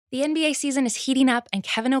The NBA season is heating up, and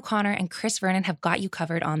Kevin O'Connor and Chris Vernon have got you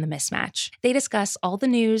covered on The Mismatch. They discuss all the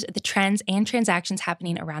news, the trends, and transactions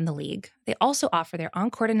happening around the league. They also offer their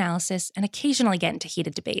on-court analysis and occasionally get into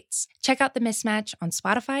heated debates. Check out The Mismatch on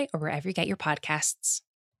Spotify or wherever you get your podcasts.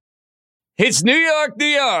 It's New York, New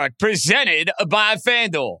York, presented by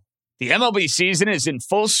FanDuel. The MLB season is in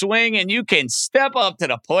full swing, and you can step up to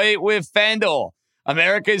the plate with FanDuel,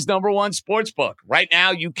 America's #1 sportsbook. Right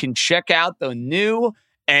now, you can check out the new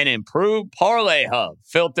and improved Parlay Hub,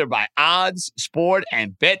 filtered by odds, sport,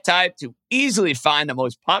 and bet type to easily find the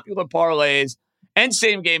most popular parlays and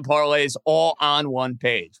same-game parlays all on one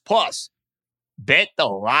page. Plus, bet the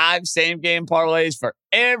live same-game parlays for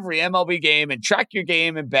every MLB game and track your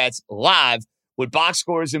game and bets live with box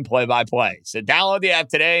scores and play-by-play. So download the app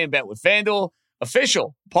today and bet with FanDuel,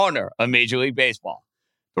 official partner of Major League Baseball.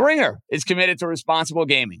 The Ringer is committed to responsible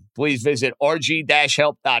gaming. Please visit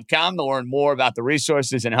rg-help.com to learn more about the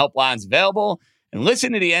resources and helplines available, and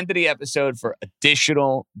listen to the end of the episode for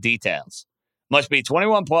additional details. Must be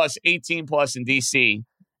 21 plus, 18 plus in D.C.,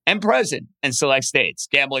 and present in select states.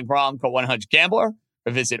 Gambling problem? Call 1-800-GAMBLER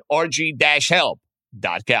or visit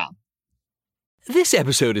rg-help.com. This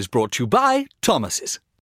episode is brought to you by Thomas's.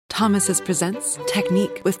 Thomas's presents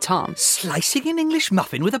Technique with Tom. Slicing an English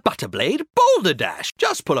muffin with a butter blade? Boulder Dash!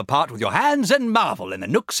 Just pull apart with your hands and marvel in the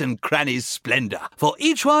nooks and crannies' splendor. For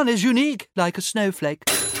each one is unique, like a snowflake.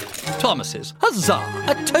 Thomas's, huzzah!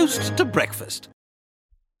 A toast to breakfast.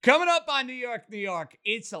 Coming up on New York, New York,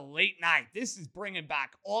 it's a late night. This is bringing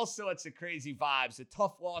back all sorts of crazy vibes. A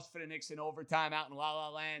tough loss for the Knicks in overtime out in La La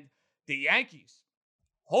Land. The Yankees,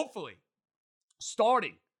 hopefully,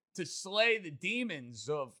 starting to slay the demons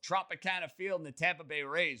of Tropicana Field and the Tampa Bay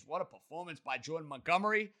Rays. What a performance by Jordan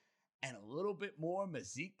Montgomery. And a little bit more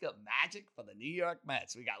Mazika magic for the New York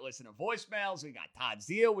Mets. We got listener voicemails. We got Todd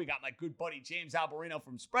Zeal. We got my good buddy James Alberino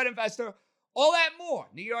from Spread Investor. All that more.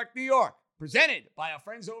 New York, New York. Presented by our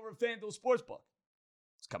friends over at FanDuel Sportsbook.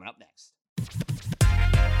 It's coming up next.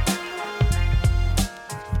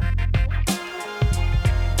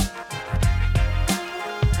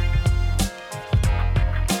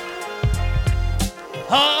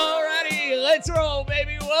 Alrighty, let's roll,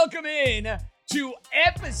 baby. Welcome in to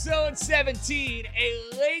episode 17, a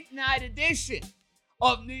late night edition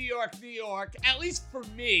of New York, New York. At least for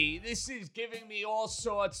me, this is giving me all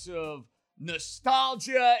sorts of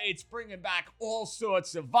nostalgia. It's bringing back all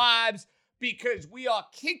sorts of vibes because we are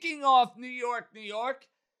kicking off New York, New York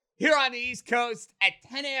here on the East Coast at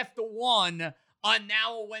 10 after 1 on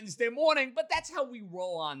now a Wednesday morning. But that's how we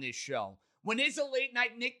roll on this show. When there's a late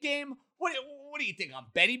night Knick game, what do you think? I'm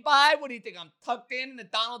Betty Bye? What do you think? I'm tucked in the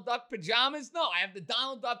Donald Duck pajamas? No, I have the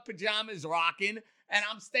Donald Duck pajamas rocking, and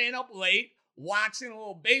I'm staying up late, watching a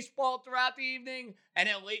little baseball throughout the evening, and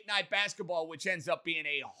then late night basketball, which ends up being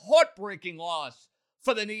a heartbreaking loss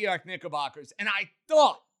for the New York Knickerbockers. And I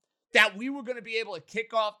thought that we were going to be able to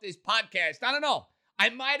kick off this podcast. I don't know. I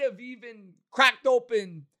might have even cracked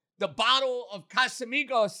open the bottle of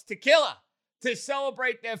Casamigos tequila to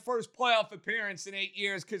celebrate their first playoff appearance in 8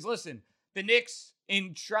 years. Because listen, the Knicks,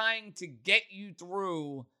 in trying to get you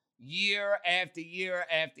through year after year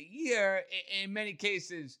after year, in many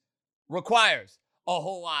cases, requires a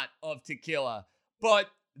whole lot of tequila. But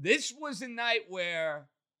this was a night where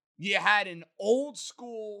you had an old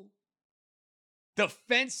school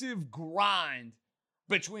defensive grind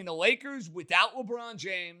between the Lakers without LeBron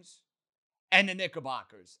James and the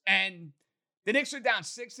Knickerbockers. And the Knicks are down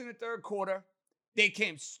 6 in the third quarter. They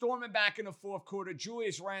came storming back in the fourth quarter.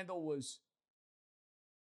 Julius Randle was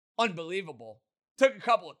unbelievable. Took a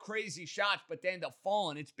couple of crazy shots, but they ended up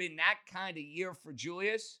falling. It's been that kind of year for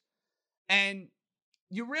Julius. And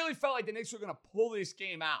you really felt like the Knicks were going to pull this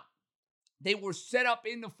game out. They were set up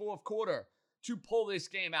in the fourth quarter to pull this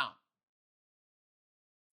game out.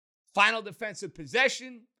 Final defensive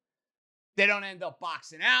possession. They don't end up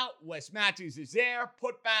boxing out. Wes Matthews is there.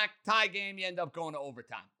 Put back, tie game. You end up going to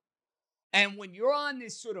overtime. And when you're on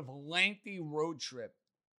this sort of lengthy road trip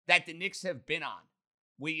that the Knicks have been on,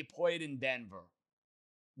 where you played in Denver,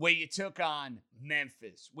 where you took on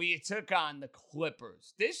Memphis, where you took on the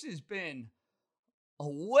Clippers, this has been a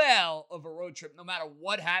well of a road trip no matter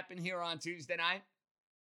what happened here on Tuesday night.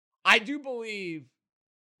 I do believe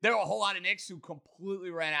there were a whole lot of Knicks who completely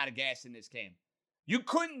ran out of gas in this game. You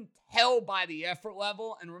couldn't tell by the effort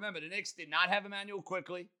level. And remember, the Knicks did not have Emmanuel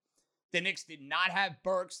Quickley. The Knicks did not have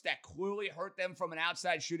Burks. That clearly hurt them from an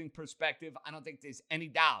outside shooting perspective. I don't think there's any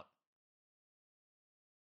doubt.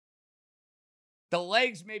 The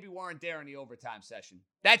legs maybe weren't there in the overtime session.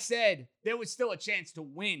 That said, there was still a chance to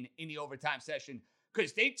win in the overtime session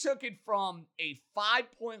because they took it from a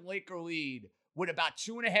 5-point Laker lead with about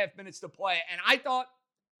 2.5 minutes to play. And I thought,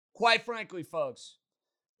 quite frankly, folks,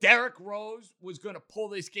 Derrick Rose was going to pull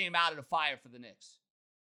this game out of the fire for the Knicks.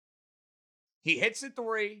 He hits a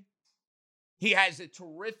three. He has a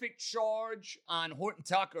terrific charge on Horton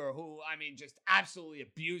Tucker, who, just absolutely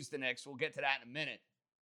abused the Knicks. We'll get to that in a minute.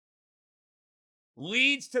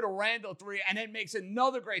 Leads to the Randle three, and then makes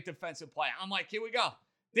another great defensive play. I'm like, here we go.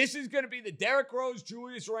 This is going to be the Derrick Rose,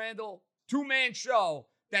 Julius Randle two-man show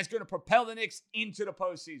that's going to propel the Knicks into the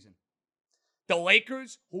postseason. The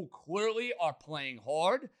Lakers, who clearly are playing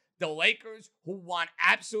hard, the Lakers, who want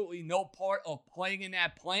absolutely no part of playing in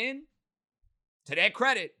that play-in, to their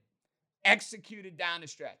credit, executed down the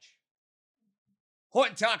stretch.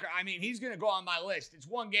 Horton Tucker, he's going to go on my list. It's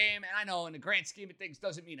one game, and I know in the grand scheme of things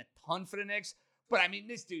doesn't mean a ton for the Knicks, but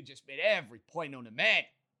this dude just made every play known to man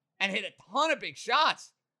and hit a ton of big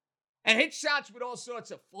shots and hit shots with all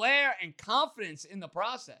sorts of flair and confidence in the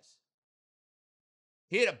process.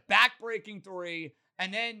 He hit a back-breaking three,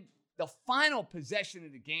 and then the final possession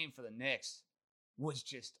of the game for the Knicks was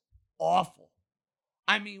just awful.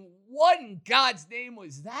 What in God's name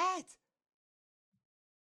was that?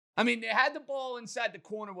 They had the ball inside the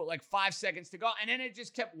corner with like 5 seconds to go, and then it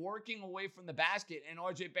just kept working away from the basket, and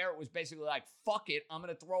RJ Barrett was basically like, fuck it, I'm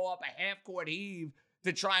going to throw up a half-court heave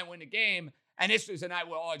to try and win the game, and this was a night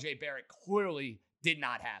where RJ Barrett clearly did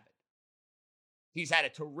not have it. He's had a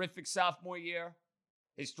terrific sophomore year.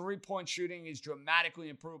 His three-point shooting is dramatically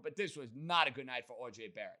improved, but this was not a good night for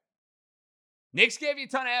RJ Barrett. Knicks gave you a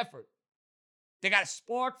ton of effort. They got a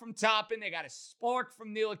spark from Toppin. They got a spark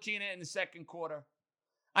from Ntilikina in the second quarter.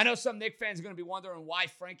 I know some Knicks fans are going to be wondering why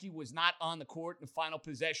Frankie was not on the court in the final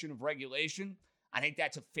possession of regulation. I think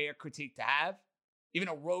that's a fair critique to have. Even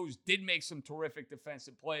though Rose did make some terrific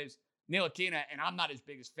defensive plays, Ntilikina, and I'm not his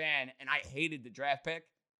biggest fan, and I hated the draft pick,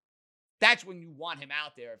 that's when you want him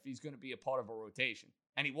out there if he's going to be a part of a rotation.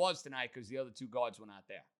 And he was tonight because the other two guards were not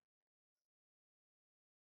there.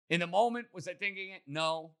 In the moment, was I thinking it?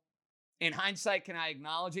 No. In hindsight, can I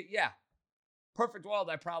acknowledge it? Yeah. Perfect world,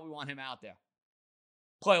 I probably want him out there.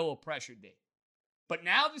 Play a little pressure D. But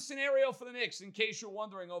now the scenario for the Knicks, in case you're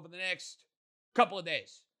wondering over the next couple of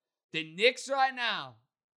days. The Knicks right now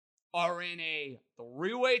are in a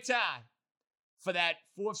three-way tie for that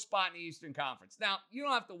fourth spot in the Eastern Conference. Now, you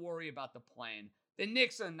don't have to worry about the play-in. The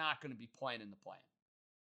Knicks are not going to be playing in the play-in.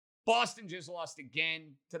 Boston just lost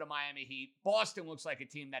again to the Miami Heat. Boston looks like a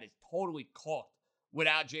team that is totally cooked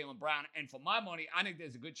without Jaylen Brown. And for my money, I think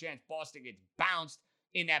there's a good chance Boston gets bounced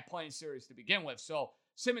in that play-in series to begin with. So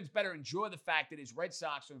Simmons better enjoy the fact that his Red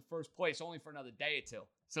Sox are in first place only for another day or two.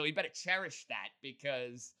 So he better cherish that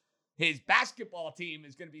because his basketball team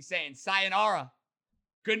is going to be saying, sayonara,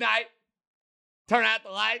 good night, turn out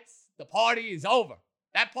the lights, the party is over.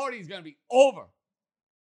 That party is going to be over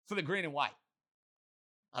for the green and white.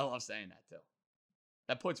 I love saying that too.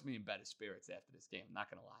 That puts me in better spirits after this game, I'm not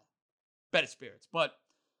going to lie. Better spirits. But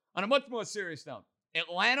on a much more serious note,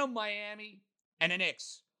 Atlanta, Miami, and the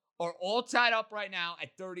Knicks are all tied up right now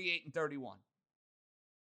at 38 and 31.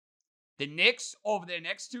 The Knicks, over their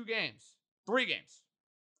next three games,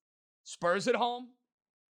 Spurs at home,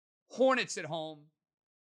 Hornets at home,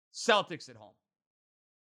 Celtics at home.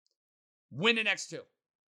 Win the next two.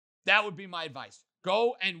 That would be my advice.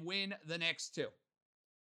 Go and win the next two.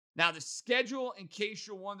 Now, the schedule, in case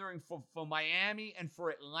you're wondering, for Miami and for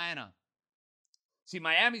Atlanta. See,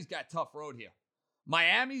 Miami's got a tough road here.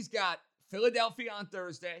 Miami's got Philadelphia on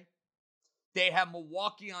Thursday. They have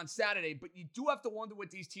Milwaukee on Saturday, but you do have to wonder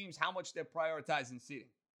with these teams how much they're prioritizing seeding.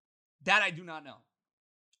 That I do not know.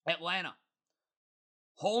 Atlanta,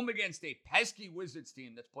 home against a pesky Wizards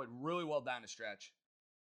team that's played really well down the stretch.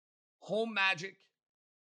 Home Magic,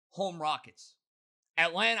 home Rockets.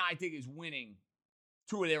 Atlanta, I think, is winning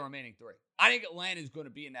two of their remaining three. I think Atlanta is going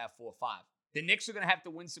to be in that 4-5. The Knicks are going to have to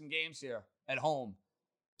win some games here at home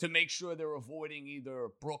to make sure they're avoiding either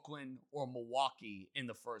Brooklyn or Milwaukee in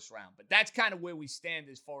the first round. But that's kind of where we stand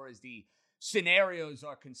as far as the scenarios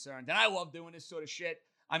are concerned. And I love doing this sort of shit.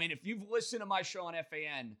 I mean, if you've listened to my show on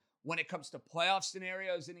FAN, when it comes to playoff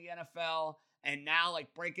scenarios in the NFL, and now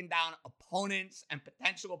like breaking down opponents and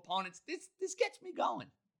potential opponents, this gets me going.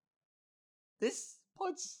 This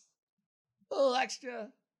puts a little extra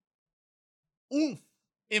oomph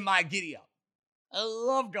in my giddy up. I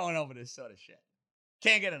love going over this sort of shit.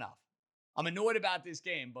 Can't get enough. I'm annoyed about this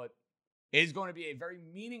game, but it is going to be a very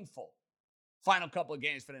meaningful final couple of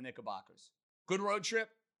games for the Knickerbockers. Good road trip.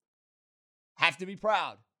 Have to be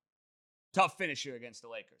proud. Tough finish here against the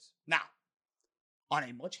Lakers. Now, on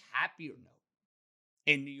a much happier note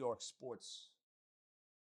in New York sports,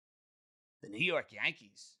 the New York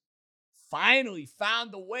Yankees finally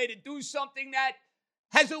found the way to do something that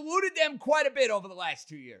has eluded them quite a bit over the last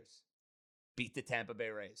 2 years. Beat the Tampa Bay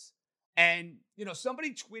Rays. And,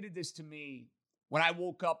 somebody tweeted this to me when I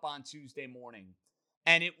woke up on Tuesday morning,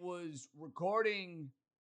 and it was regarding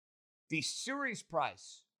the series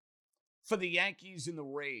price for the Yankees and the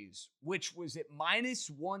Rays, which was at minus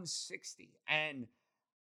 160. And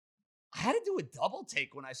I had to do a double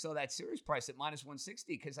take when I saw that series price at minus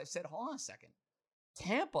 160 because I said, hold on a second.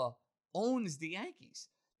 Tampa owns the Yankees.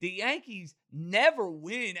 The Yankees never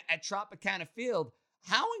win at Tropicana Field.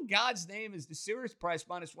 How in God's name is the series price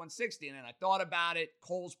minus 160? And then I thought about it.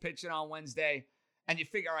 Cole's pitching on Wednesday. And you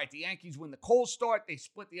figure, all right, the Yankees win the Cole start. They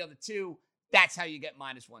split the other two. That's how you get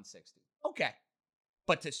minus 160. Okay.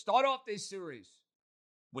 But to start off this series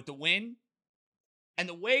with the win and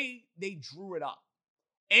the way they drew it up,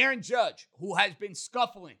 Aaron Judge, who has been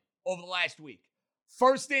scuffling over the last week,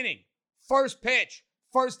 first inning, first pitch,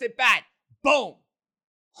 first at bat, boom,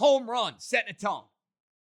 home run, setting a tone.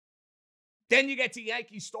 Then you get to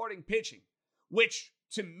Yankees starting pitching, which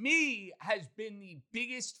to me has been the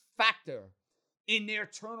biggest factor in their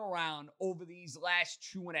turnaround over these last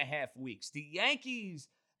 2.5 weeks. The Yankees,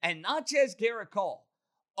 and not just Garrett Cole,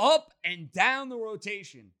 up and down the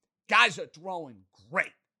rotation, guys are throwing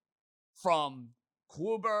great. From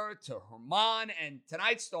Kluber to Herman, and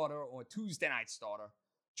tonight's starter, or Tuesday night's starter,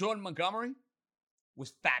 Jordan Montgomery,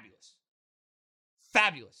 was fabulous.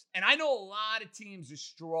 Fabulous. And I know a lot of teams are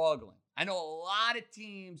struggling. I know a lot of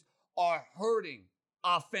teams are hurting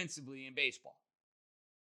offensively in baseball.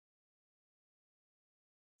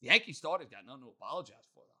 The Yankee starters got nothing to apologize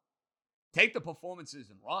for, though. Take the performances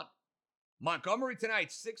and run. Montgomery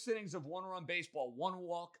tonight, 6 innings of one-run baseball, 1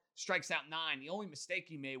 walk, strikes out 9. The only mistake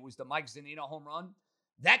he made was the Mike Zunino home run.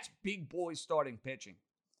 That's big boy starting pitching.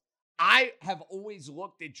 I have always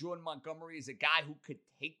looked at Jordan Montgomery as a guy who could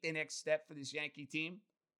take the next step for this Yankee team.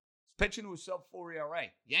 He's pitching to a sub-4 ERA.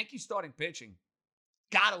 Yankee starting pitching,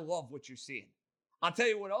 gotta love what you're seeing. I'll tell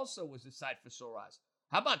you what also was a sight for sore eyes.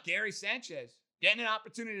 How about Gary Sanchez getting an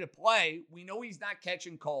opportunity to play? We know he's not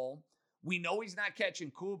catching Cole. We know he's not catching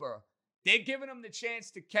Kluber. They're giving him the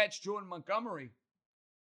chance to catch Jordan Montgomery.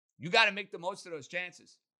 You got to make the most of those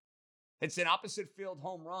chances. It's an opposite field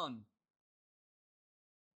home run.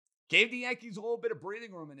 Gave the Yankees a little bit of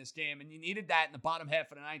breathing room in this game, and you needed that in the bottom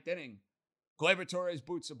half of the 9th inning. Gleyber Torres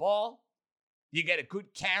boots the ball. You get a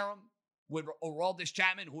good carom with Aroldis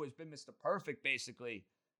Chapman, who has been Mr. Perfect, basically,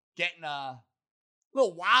 getting a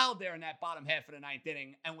little wild there in that bottom half of the 9th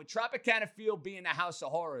inning. And with Tropicana Field being the house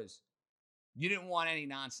of horrors, you didn't want any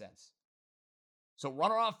nonsense. So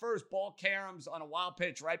runner on first, ball caroms on a wild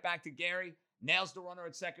pitch right back to Gary, nails the runner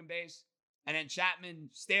at second base, and then Chapman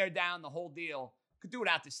stared down the whole deal. Could do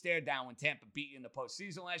without the stare down when Tampa beat you in the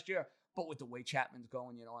postseason last year, but with the way Chapman's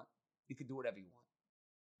going, you know what? You can do whatever you want.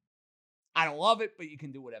 I don't love it, but you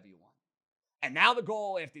can do whatever you want. And now the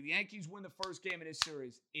goal, after the Yankees win the first game of this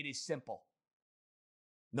series, it is simple.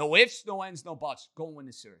 No ifs, no ands, no buts. Go and win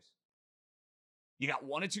the series. You got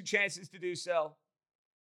 1 or 2 chances to do so.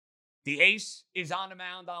 The ace is on the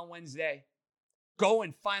mound on Wednesday. Go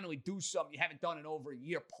and finally do something you haven't done in over a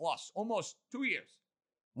year plus, almost 2 years.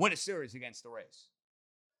 Win a series against the Rays.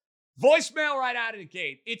 Voicemail right out of the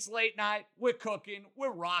gate. It's late night. We're cooking.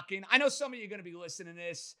 We're rocking. I know some of you are going to be listening to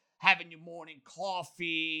this, having your morning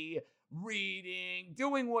coffee, reading,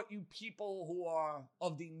 doing what you people who are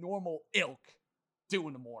of the normal ilk do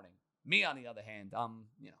in the morning. Me, on the other hand, I'm,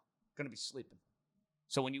 going to be sleeping.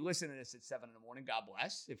 So when you listen to this at 7 in the morning, God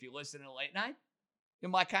bless. If you listen at late night, you're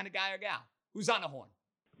my kind of guy or gal. Who's on the horn?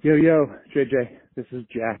 Yo, JJ, this is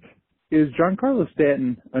Jack. Is Giancarlo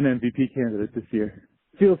Stanton an MVP candidate this year?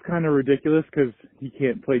 Feels kind of ridiculous because he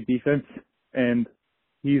can't play defense, and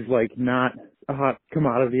he's not a hot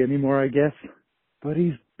commodity anymore, I guess. But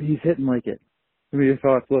he's hitting like it. Give me your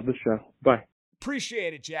thoughts. Love the show. Bye.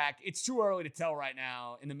 Appreciate it, Jack. It's too early to tell right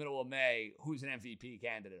now in the middle of May who's an MVP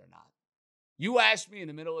candidate or not. You ask me in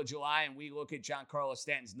the middle of July and we look at Giancarlo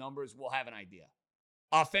Stanton's numbers, we'll have an idea.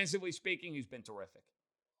 Offensively speaking, he's been terrific.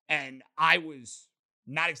 And I was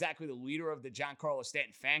not exactly the leader of the Giancarlo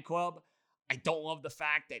Stanton fan club. I don't love the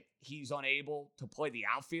fact that he's unable to play the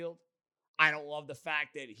outfield. I don't love the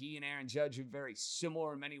fact that he and Aaron Judge are very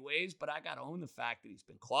similar in many ways, but I got to own the fact that he's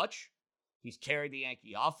been clutch. He's carried the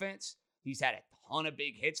Yankee offense. He's had a ton of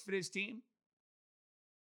big hits for this team.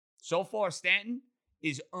 So far, Stanton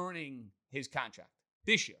is earning his contract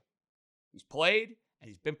this year. He's played and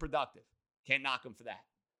he's been productive. Can't knock him for that.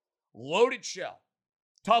 Loaded show.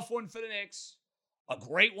 Tough one for the Knicks. A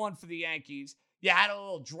great one for the Yankees. You had a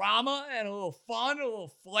little drama and a little fun, a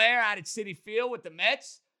little flair out at Citi Field with the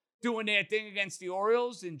Mets. doing their thing against the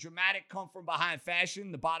Orioles in dramatic come-from-behind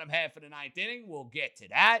fashion, the bottom half of the ninth inning. We'll get to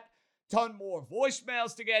that. Ton more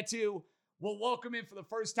voicemails to get to. We'll welcome in for the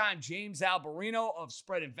first time James Alberino of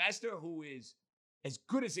Spread Investor, who is as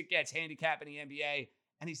good as it gets handicapping the NBA,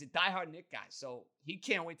 and he's a diehard Knicks guy, so he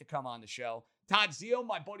can't wait to come on the show. Todd Zeal,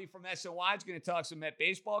 my buddy from SNY, is going to talk some Met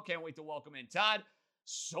baseball. Can't wait to welcome in Todd.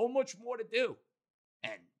 So much more to do,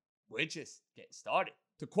 and we're just getting started.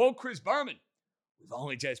 To quote Chris Berman, we've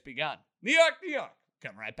only just begun. New York, New York.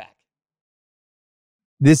 Come right back.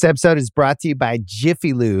 This episode is brought to you by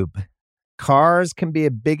Jiffy Lube. Cars can be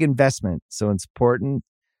a big investment, so it's important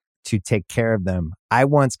to take care of them. I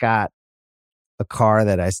once got a car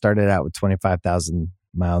that I started out with 25,000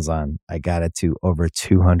 miles on. I got it to over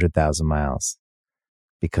 200,000 miles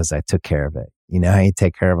because I took care of it. You know how you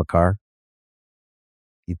take care of a car?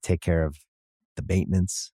 You take care of the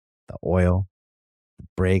maintenance, the oil, the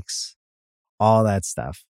brakes, all that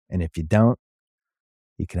stuff. And if you don't,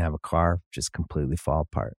 you can have a car just completely fall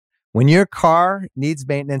apart. When your car needs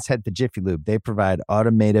maintenance, head to Jiffy Lube. They provide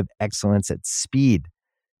automotive excellence at speed.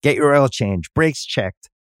 Get your oil change, brakes checked,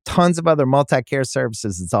 tons of other multi-care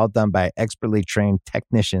services. It's all done by expertly trained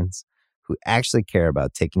technicians who actually care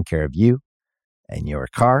about taking care of you and your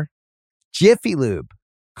car. Jiffy Lube,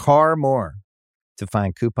 car more. To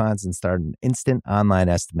find coupons and start an instant online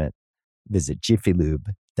estimate, visit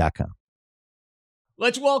jiffylube.com.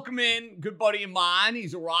 Let's welcome in good buddy of mine.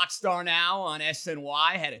 He's a rock star now on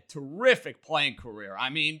SNY. Had a terrific playing career.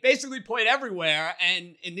 I mean, basically played everywhere.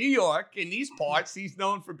 And in New York, in these parts, he's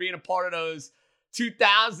known for being a part of those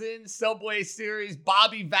 2000 Subway Series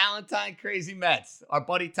Bobby Valentine Crazy Mets. Our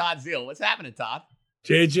buddy Todd Zeal. What's happening, Todd?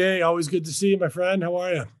 JJ, always good to see you, my friend. How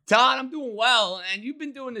are you? Todd, I'm doing well. And you've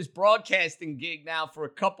been doing this broadcasting gig now for a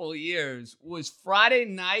couple of years. Was Friday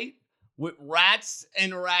night with rats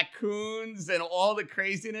and raccoons and all the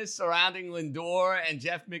craziness surrounding Lindor and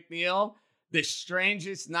Jeff McNeil the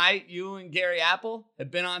strangest night you and Gary Apple have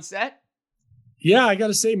been on set? Yeah, I got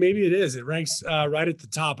to say, maybe it is. It ranks right at the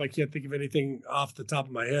top. I can't think of anything off the top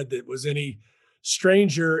of my head that was any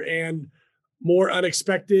stranger and more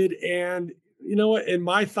unexpected. And, you know what, in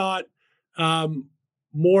my thought,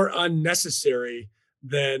 more unnecessary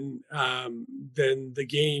than the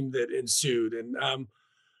game that ensued. And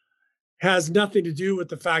has nothing to do with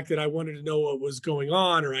the fact that I wanted to know what was going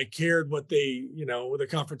on or I cared what they, with a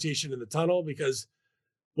confrontation in the tunnel, because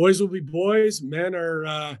boys will be boys. Men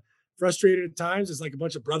are frustrated at times. It's like a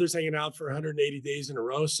bunch of brothers hanging out for 180 days in a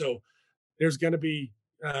row. So there's going to be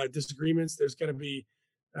disagreements. There's going to be,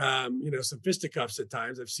 some fisticuffs at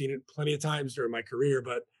times. I've seen it plenty of times during my career,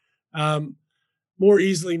 but more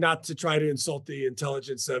easily not to try to insult the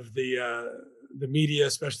intelligence of the media,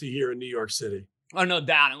 especially here in New York City. Oh, no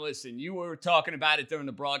doubt. And listen, you were talking about it during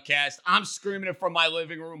the broadcast. I'm screaming it from my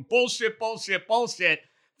living room. Bullshit, bullshit, bullshit.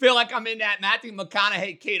 Feel like I'm in that Matthew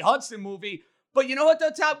McConaughey, Kate Hudson movie. But you know what,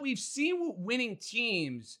 though, Todd? We've seen with winning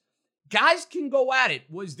teams, guys can go at it.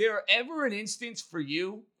 Was there ever an instance for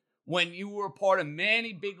you when you were a part of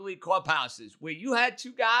many big league clubhouses where you had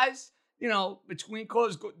two guys, between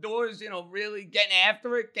closed doors, really getting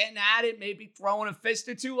after it, getting at it, maybe throwing a fist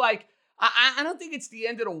or two? Like, I don't think it's the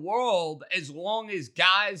end of the world as long as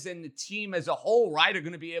guys and the team as a whole, right, are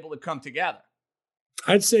going to be able to come together.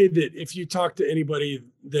 I'd say that if you talk to anybody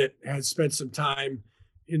that has spent some time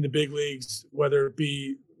in the big leagues, whether it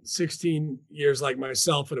be 16 years like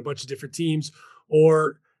myself and a bunch of different teams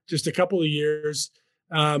or just a couple of years,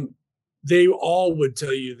 they all would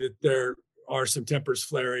tell you that there are some tempers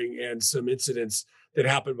flaring and some incidents that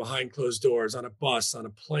happen behind closed doors, on a bus, on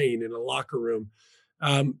a plane, in a locker room.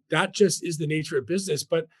 That just is the nature of business.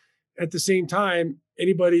 But at the same time,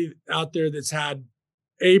 anybody out there that's had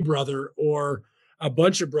a brother or a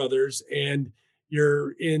bunch of brothers and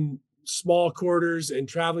you're in small quarters and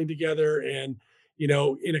traveling together and,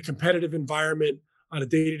 in a competitive environment on a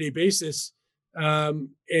day-to-day basis, and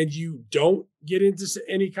you don't get into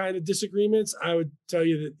any kind of disagreements, I would tell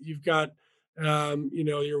you that you've got,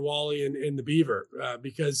 your Wally and the Beaver,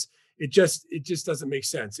 because it just doesn't make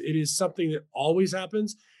sense. It is something that always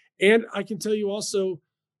happens. And I can tell you also,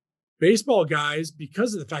 baseball guys,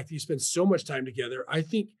 because of the fact that you spend so much time together, I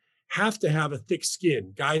think have to have a thick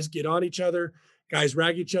skin. Guys get on each other, guys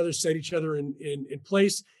rag each other, set each other in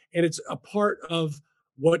place. And it's a part of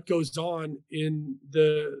what goes on in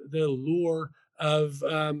the lure of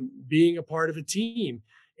being a part of a team.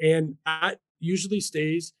 And that usually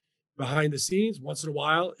stays behind the scenes. Once in a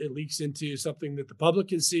while, it leaks into something that the public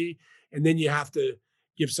can see, and then you have to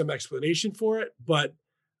give some explanation for it. But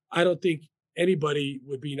I don't think anybody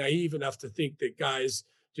would be naive enough to think that guys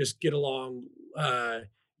just get along,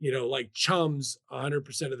 like chums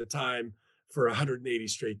 100% of the time for 180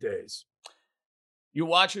 straight days. You're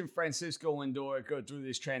watching Francisco Lindor go through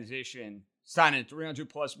this transition, signing a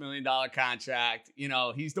 $300+ million contract.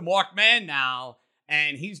 He's the marked man now,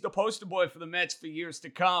 and he's the poster boy for the Mets for years to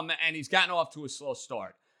come, and he's gotten off to a slow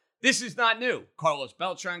start. This is not new. Carlos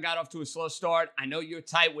Beltran got off to a slow start. I know you're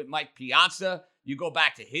tight with Mike Piazza. You go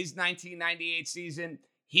back to his 1998 season.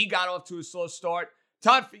 He got off to a slow start.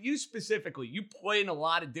 Todd, for you specifically, you play in a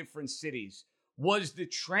lot of different cities. Was the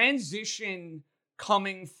transition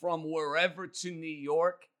coming from wherever to New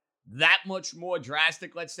York that much more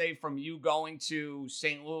drastic, let's say, from you going to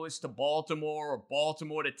St. Louis to Baltimore or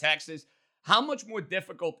Baltimore to Texas? How much more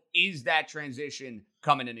difficult is that transition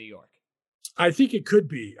coming to New York? I think it could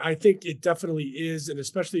be. I think it definitely is. And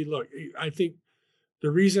especially, look, I think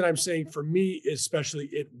the reason I'm saying for me, especially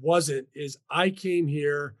it wasn't, is I came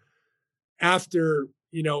here after,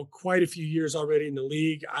 quite a few years already in the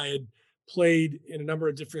league. I had played in a number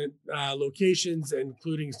of different locations,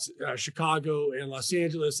 including Chicago and Los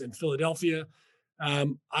Angeles and Philadelphia.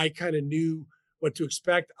 I kind of knew what to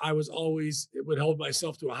expect. I would hold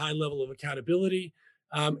myself to a high level of accountability.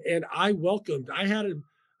 And I had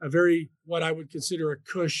a very, what I would consider a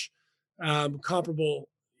cush, comparable,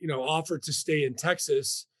 offer to stay in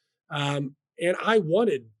Texas. And I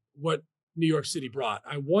wanted what New York City brought.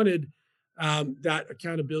 I wanted that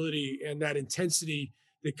accountability and that intensity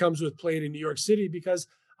that comes with playing in New York City, because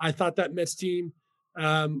I thought that Mets team,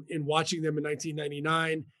 in watching them in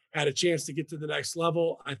 1999, had a chance to get to the next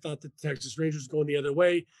level. I thought the Texas Rangers going the other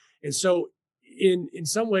way. And so in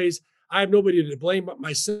some ways, I have nobody to blame but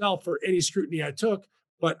myself for any scrutiny I took,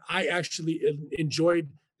 but I actually enjoyed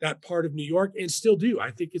that part of New York and still do.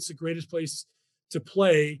 I think it's the greatest place to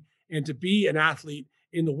play and to be an athlete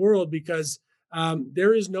in the world, because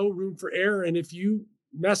there is no room for error. And if you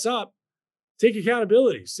mess up, take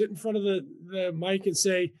accountability, sit in front of the mic and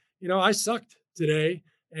say, I sucked today.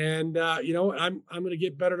 And, I'm going to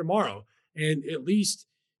get better tomorrow. And at least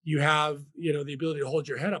you have, the ability to hold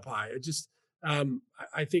your head up high.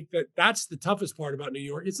 I think that's the toughest part about New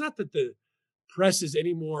York. It's not that the press is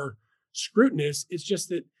any more scrutinous. It's just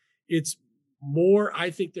that it's more,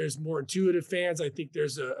 I think there's more intuitive fans. I think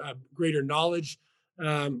there's a greater knowledge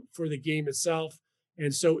for the game itself.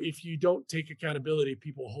 And so if you don't take accountability,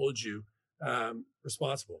 people hold you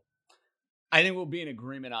responsible. I think we'll be in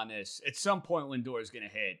agreement on this. At some point, Lindor is going to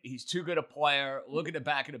hit. He's too good a player. Look at the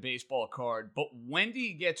back of the baseball card. But when do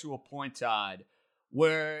you get to a point, Todd,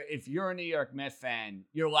 where if you're a New York Met fan,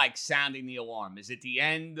 you're like sounding the alarm? Is it the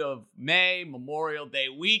end of May, Memorial Day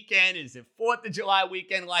weekend? Is it 4th of July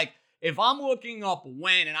weekend? Like, if I'm looking up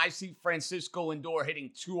when and I see Francisco Lindor hitting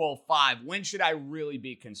 205, when should I really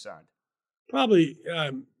be concerned? Probably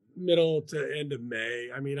middle to end of May.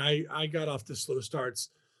 I mean, I got off to slow starts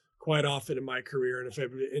quite often in my career. And if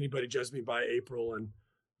anybody judged me by April and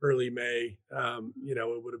early May,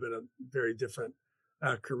 it would have been a very different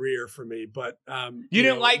career for me. But you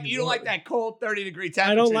don't like that cold 30-degree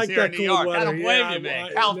temperature. I don't like here that in New York. weather. I don't blame you,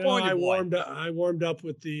 man. California boy. I warmed up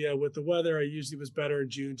with the weather. I usually was better in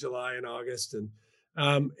June, July, and August, and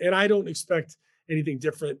I don't expect anything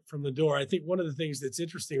different from Lindor. I think one of the things that's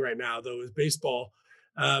interesting right now, though, is baseball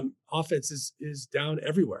offense is down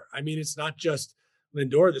everywhere. I mean, it's not just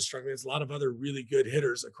Lindor that's struggling. There's a lot of other really good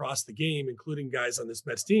hitters across the game, including guys on this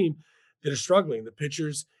Mets team that are struggling. The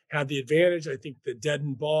pitchers have the advantage. I think the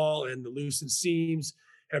deadened ball and the loosened seams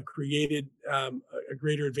have created a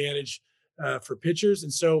greater advantage for pitchers.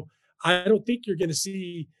 And so I don't think you're going to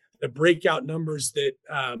see the breakout numbers that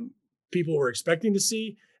people were expecting to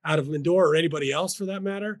see out of Lindor or anybody else for that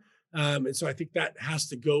matter. And so I think that has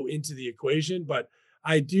to go into the equation. But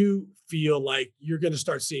I do feel like you're going to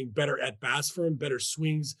start seeing better at-bats for him, better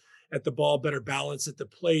swings at the ball, better balance at the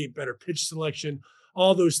plate, better pitch selection,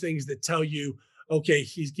 all those things that tell you, okay,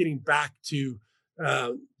 he's getting back to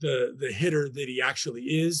the hitter that he actually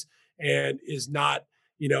is and is not,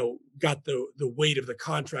 got the weight of the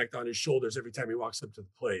contract on his shoulders every time he walks up to the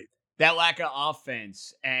plate. That lack of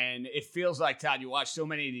offense, and it feels like, Todd, you watch so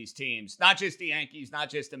many of these teams, not just the Yankees, not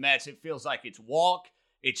just the Mets, it feels like it's walk,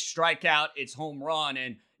 it's strikeout, it's home run.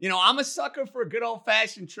 And, I'm a sucker for a good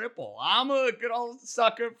old-fashioned triple. I'm a good old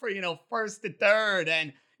sucker for, first to third.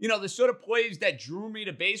 And, the sort of plays that drew me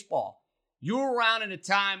to baseball. You were around in a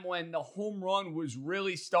time when the home run was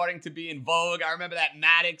really starting to be in vogue. I remember that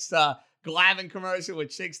Maddox Glavine commercial with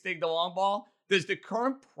Chicks Dig the Long Ball. Does the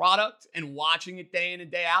current product and watching it day in and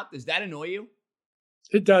day out, does that annoy you?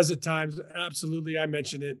 It does at times. Absolutely. I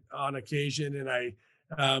mention it on occasion, and I,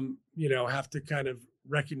 have to kind of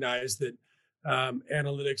recognize that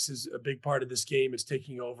analytics is a big part of this game. It's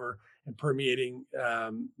taking over, and permeating,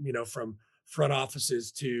 from front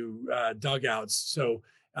offices to dugouts. So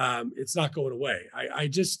it's not going away. I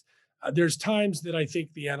just there's times that I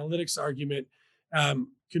think the analytics argument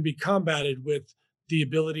can be combated with the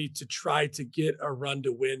ability to try to get a run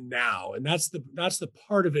to win now, and that's the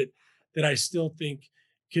part of it that I still think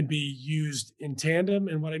can be used in tandem.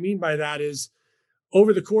 And what I mean by that is,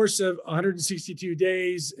 over the course of 162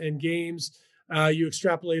 days and games, you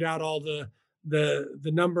extrapolate out all the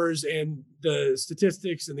numbers and the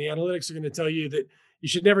statistics, and the analytics are going to tell you that you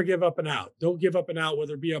should never give up and out. Don't give up and out,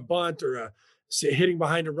 whether it be a bunt or a hitting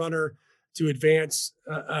behind a runner to advance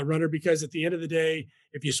a runner, because at the end of the day,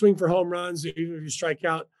 if you swing for home runs, even if you strike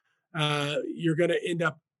out, you're going to end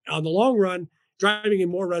up on the long run driving in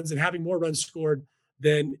more runs and having more runs scored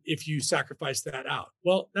than if you sacrifice that out.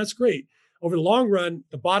 Well, that's great. Over the long run,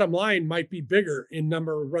 the bottom line might be bigger in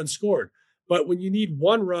number of runs scored. But when you need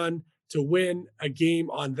one run to win a game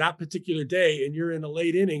on that particular day and you're in the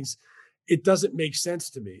late innings, it doesn't make sense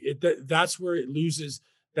to me. That's where it loses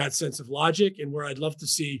that sense of logic, and where I'd love to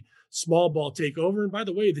see small ball take over. And by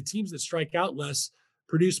the way, the teams that strike out less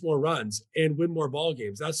produce more runs and win more ball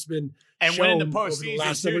games. That's been and shown win in the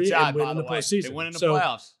postseason too, John, by the way. They win in the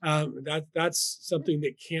playoffs. That's something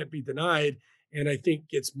that can't be denied, and I think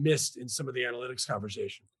gets missed in some of the analytics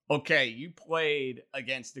conversation. Okay, you played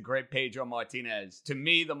against the great Pedro Martinez. To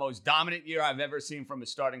me, the most dominant year I've ever seen from a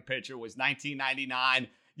starting pitcher was 1999.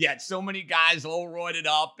 You had so many guys all roided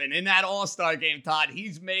up, and in that All-Star game, Todd,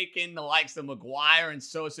 he's making the likes of McGuire and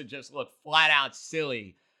Sosa just look flat out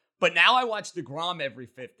silly. But now I watch DeGrom every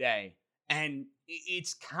fifth day, and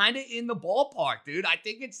it's kind of in the ballpark, dude. I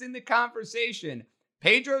think it's in the conversation.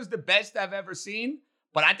 Pedro's the best I've ever seen,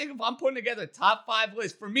 but I think if I'm putting together a top 5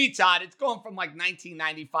 list, for me, Todd, it's going from like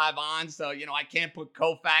 1995 on, so, I can't put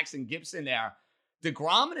Koufax and Gibson there.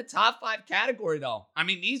 DeGrom in a top 5 category, though. I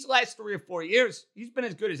mean, these last 3 or 4 years, he's been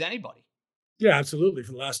as good as anybody. Yeah, absolutely.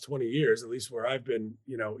 For the last 20 years, at least where I've been,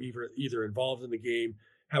 either involved in the game,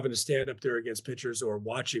 having to stand up there against pitchers or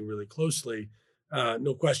watching really closely,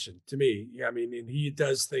 no question to me. Yeah, I mean, and he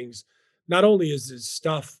does things, not only is his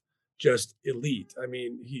stuff just elite. I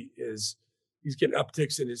mean, he's getting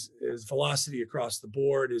upticks in his velocity across the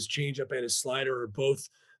board. His changeup and his slider are both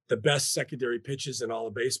the best secondary pitches in all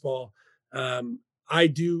of baseball. I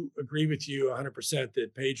do agree with you 100%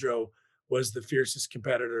 that Pedro was the fiercest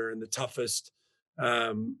competitor and the toughest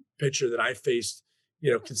pitcher that I faced,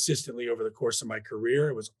 consistently over the course of my career.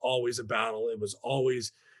 It was always a battle. It was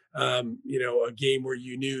always, a game where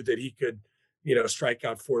you knew that he could, strike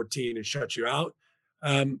out 14 and shut you out.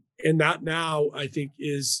 And that now I think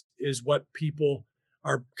is what people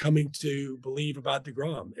are coming to believe about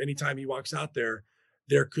DeGrom. Anytime he walks out there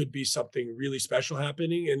could be something really special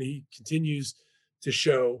happening, and he continues to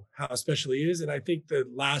show how special he is. And I think the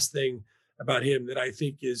last thing about him that I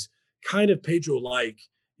think is kind of Pedro-like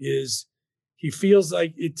is he feels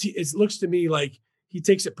like it looks to me like he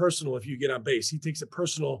takes it personal if you get on base. He takes it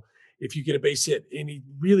personal if you get a base hit, and he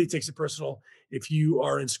really takes it personal if you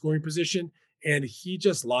are in scoring position, and he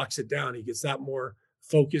just locks it down. He gets that more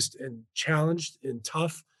focused and challenged and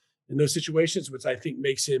tough in those situations, which I think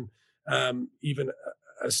makes him even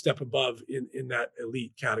a step above in that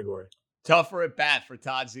elite category. Tougher at bat for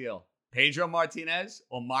Todd Zeile, Pedro Martinez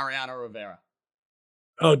or Mariano Rivera?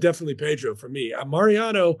 Oh, definitely Pedro for me.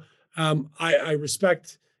 Mariano, I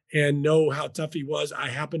respect and know how tough he was. I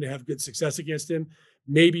happen to have good success against him.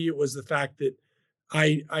 Maybe it was the fact that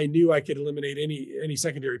I knew I could eliminate any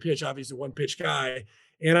secondary pitch, obviously one pitch guy.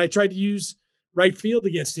 And I tried to use right field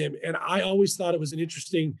against him. And I always thought it was an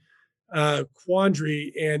interesting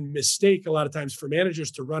quandary and mistake a lot of times for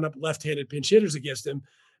managers to run up left-handed pinch hitters against him,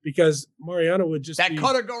 because Mariano would just that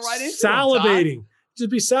cutter go right into salivating, just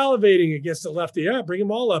be salivating against a lefty. Yeah, bring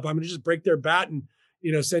them all up. I'm going to just break their bat and,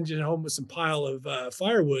 send you home with some pile of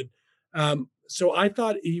firewood. So I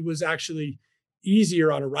thought he was actually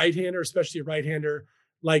easier on a right-hander, especially a right-hander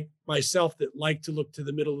like myself that liked to look to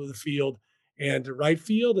the middle of the field and to right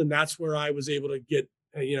field. And that's where I was able to get,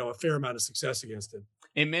 a fair amount of success against him.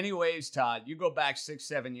 In many ways, Todd, you go back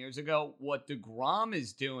 6-7 years ago, what DeGrom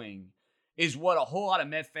is doing is what a whole lot of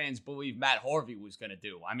Met fans believe Matt Harvey was going to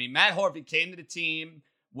do. I mean, Matt Harvey came to the team,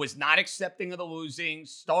 was not accepting of the losing,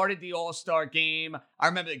 started the All-Star game. I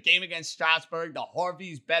remember the game against Strasburg, the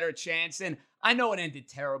Harvey's better chance. And I know it ended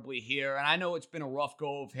terribly here, and I know it's been a rough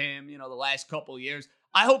go of him, the last couple of years.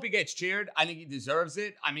 I hope he gets cheered. I think he deserves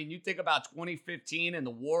it. I mean, you think about 2015 and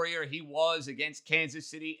the warrior he was against Kansas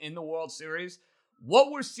City in the World Series.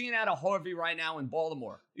 What we're seeing out of Harvey right now in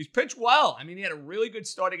Baltimore, he's pitched well. I mean, he had a really good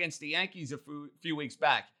start against the Yankees a few weeks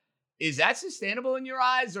back. Is that sustainable in your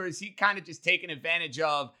eyes, or is he kind of just taking advantage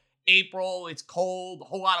of April, it's cold, a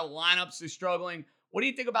whole lot of lineups are struggling. What do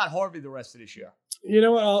you think about Harvey the rest of this year? You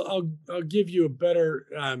know what? I'll give you a better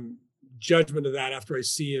judgment of that after I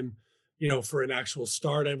see him, for an actual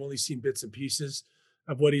start. I've only seen bits and pieces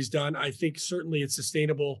of what he's done. I think certainly it's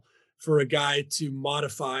sustainable for a guy to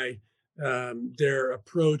modify their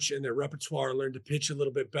approach and their repertoire, learn to pitch a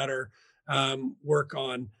little bit better, work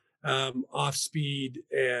on off speed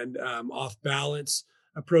and off balance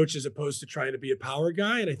approach as opposed to trying to be a power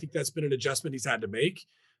guy. And I think that's been an adjustment he's had to make.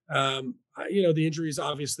 The injuries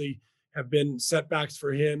obviously have been setbacks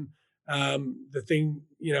for him. The thing,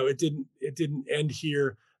 it didn't end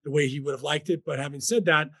here the way he would have liked it. But having said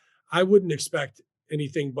that, I wouldn't expect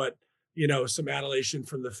anything but, some adulation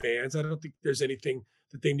from the fans. I don't think there's anything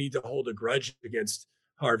that they need to hold a grudge against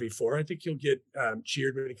Harvey for. I think he'll get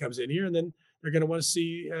cheered when he comes in here, and then they're going to want to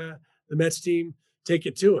see the Mets team take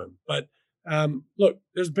it to him. But look,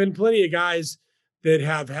 there's been plenty of guys that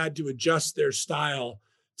have had to adjust their style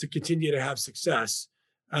to continue to have success.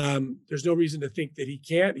 There's no reason to think that he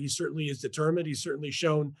can't. He certainly is determined. He's certainly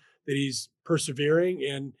shown that he's persevering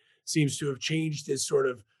and seems to have changed his sort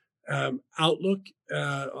of outlook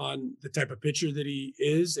on the type of pitcher that he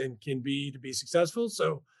is and can be to be successful.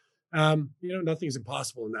 So, nothing's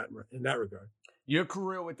impossible in that regard. Your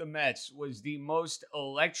career with the Mets was the most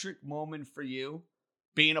electric moment for you,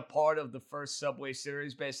 being a part of the first Subway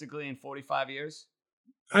Series, basically in 45 years.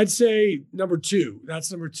 I'd say number two. That's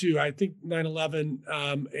number two. I think 9/11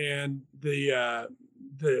 and the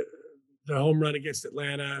home run against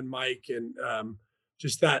Atlanta and Mike and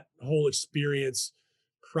just that whole experience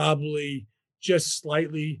probably just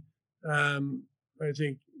slightly, I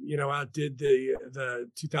think, outdid the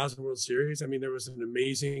 2000 World Series. I mean, there was an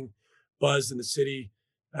amazing buzz in the city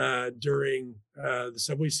during the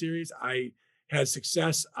Subway Series. I had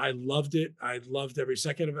success. I loved it. I loved every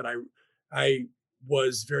second of it. I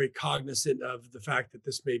was very cognizant of the fact that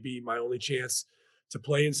this may be my only chance to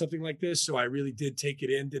play in something like this. So I really did take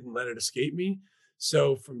it in, didn't let it escape me.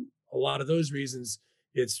 So from a lot of those reasons,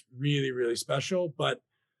 it's really, really special. But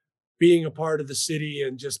being a part of the city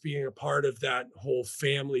and just being a part of that whole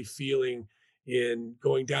family feeling in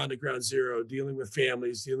going down to ground zero, dealing with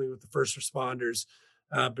families, dealing with the first responders,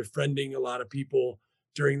 befriending a lot of people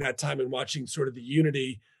during that time and watching sort of the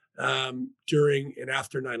unity during and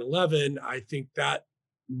after 9/11, I think that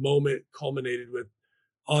moment culminated with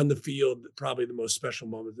on the field, probably the most special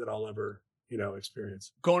moment that I'll ever,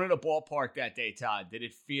 experience. Going to the ballpark that day, Todd, did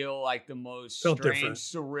it feel like the most strange,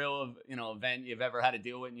 surreal, event you've ever had to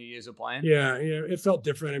deal with in your years of playing? Yeah, it felt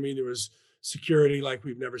different. I mean, there was security like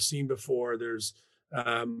we've never seen before. There's,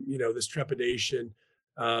 this trepidation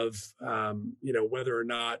of, whether or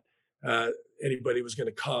not anybody was going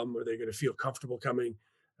to come or they're going to feel comfortable coming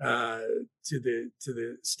to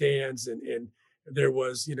the stands. And there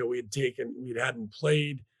was, we hadn't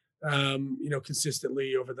played,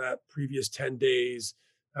 consistently over that previous 10 days.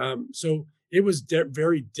 So it was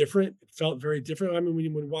very different. It felt very different. I mean, when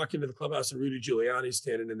you walk into the clubhouse and Rudy Giuliani's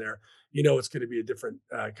standing in there, it's going to be a different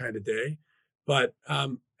kind of day. But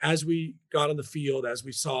as we got on the field, as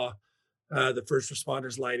we saw the first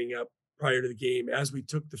responders lining up prior to the game, as we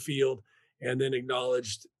took the field and then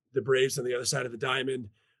acknowledged the Braves on the other side of the diamond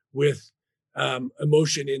with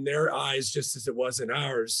emotion in their eyes, just as it was in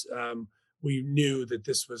ours, we knew that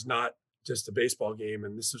this was not just a baseball game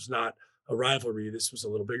and this was not a rivalry. This was a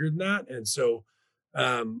little bigger than that. And so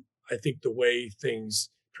I think the way things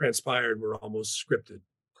transpired were almost scripted.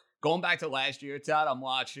 Going back to last year, Todd, I'm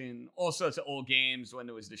watching all sorts of old games when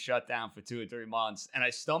there was the shutdown for 2 or 3 months, and I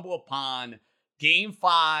stumble upon Game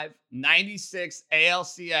 5, 96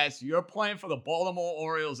 ALCS. You're playing for the Baltimore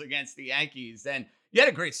Orioles against the Yankees, and you had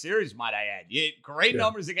a great series, might I add. You had great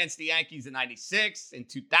numbers against the Yankees in 96, in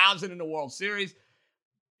 2000 in the World Series.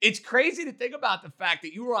 It's crazy to think about the fact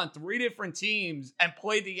that you were on 3 different teams and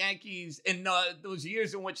played the Yankees in those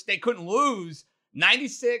years in which they couldn't lose,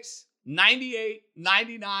 96, 98,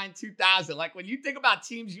 99, 2000. Like, when you think about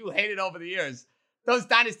teams you hated over the years, those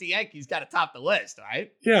dynasty Yankees got to top the list,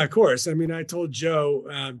 right? Yeah, of course. I mean, I told Joe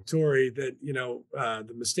Torre that,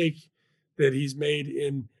 the mistake that he's made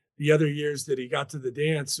in the other years that he got to the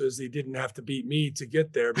dance was he didn't have to beat me to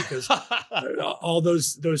get there, because all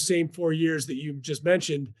those same 4 years that you just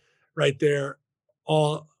mentioned right there,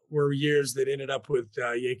 all were years that ended up with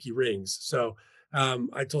Yankee rings. So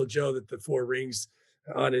I told Joe that the 4 rings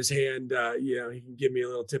on his hand, he can give me a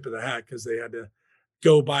little tip of the hat because they had to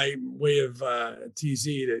go by way of TZ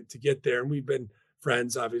to get there. And we've been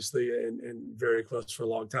friends, obviously, and very close for a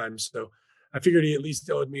long time. So I figured he at least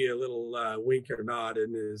owed me a little wink or nod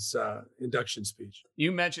in his induction speech.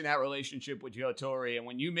 You mentioned that relationship with Joe Torre, and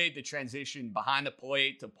when you made the transition behind the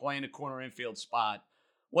plate to playing a corner infield spot,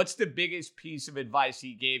 what's the biggest piece of advice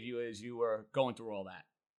he gave you as you were going through all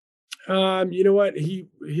that? You know what?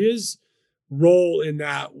 His role in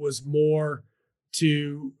that was more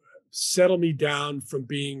to settle me down from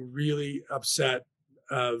being really upset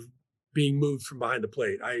of being moved from behind the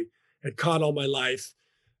plate. I had caught all my life.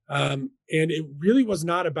 And it really was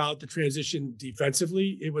not about the transition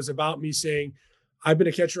defensively. It was about me saying, I've been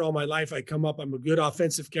a catcher all my life. I come up, I'm a good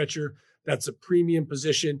offensive catcher. That's a premium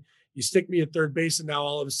position. You stick me at third base, and now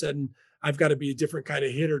all of a sudden I've got to be a different kind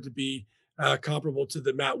of hitter to be comparable to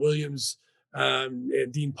the Matt Williams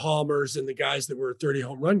and Dean Palmers and the guys that were 30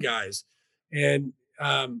 home run guys. And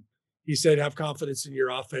he said, have confidence in your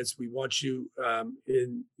offense. We want you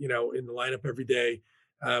in the lineup every day.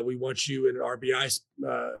 We want you in RBI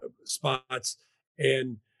spots,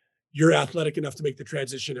 and you're athletic enough to make the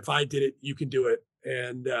transition. If I did it, you can do it.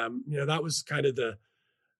 And that was kind of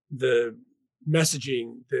the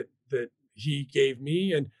messaging that he gave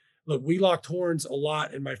me. And look, we locked horns a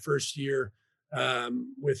lot in my first year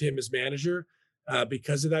with him as manager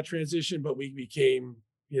because of that transition. But we became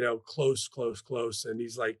close, and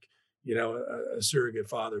he's like a surrogate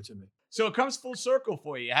father to me. So it comes full circle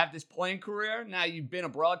for you. You have this playing career. Now you've been a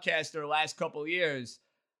broadcaster the last couple of years.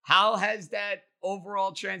 How has that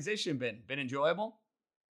overall transition been? Been enjoyable?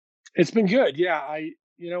 It's been good. Yeah.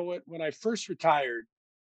 When I first retired,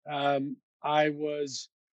 I was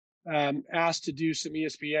asked to do some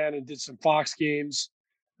ESPN and did some Fox games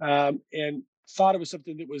and thought it was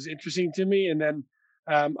something that was interesting to me. And then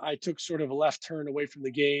I took sort of a left turn away from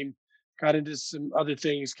the game, got into some other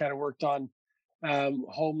things, kind of worked on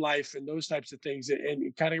home life and those types of things,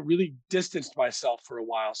 and kind of really distanced myself for a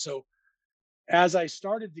while. So as I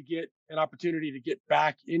started to get an opportunity to get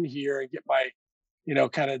back in here and get my,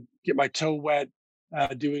 get my toe wet,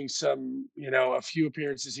 doing some, a few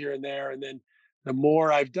appearances here and there. And then the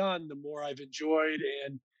more I've done, the more I've enjoyed.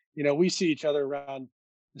 And, we see each other around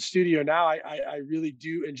the studio now. I really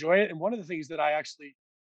do enjoy it. And one of the things that I actually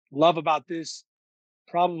love about this,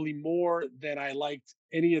 probably more than I liked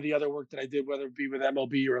any of the other work that I did, whether it be with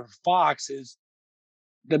MLB or Fox, is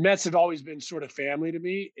the Mets have always been sort of family to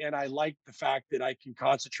me. And I like the fact that I can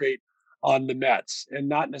concentrate on the Mets and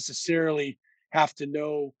not necessarily have to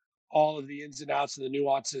know all of the ins and outs and the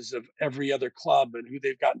nuances of every other club and who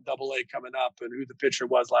they've got in AA coming up and who the pitcher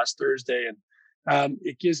was last Thursday. And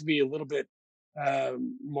it gives me a little bit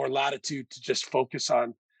more latitude to just focus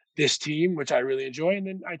on this team, which I really enjoy. And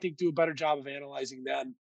then I think do a better job of analyzing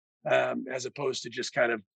them as opposed to just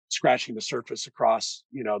kind of scratching the surface across,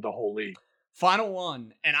 the whole league. Final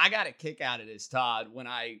one. And I got a kick out of this, Todd, when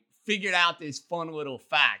I figured out this fun little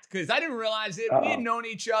fact, because I didn't realize it. We had known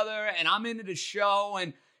each other and I'm into the show.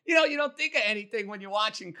 And, you don't think of anything when you're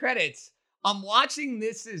watching credits. I'm watching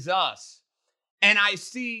This Is Us and I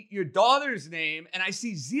see your daughter's name and I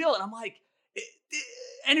see Zeal and I'm like,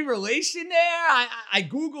 any relation there? I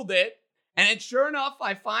Googled it, and sure enough,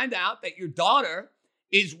 I find out that your daughter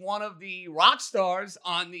is one of the rock stars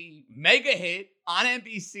on the mega hit on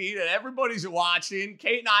NBC that everybody's watching.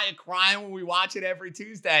 Kate and I are crying when we watch it every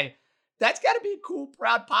Tuesday. That's got to be a cool,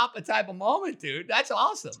 proud papa type of moment, dude. That's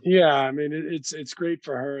awesome. Yeah, I mean, it's great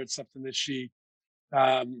for her. It's something that she,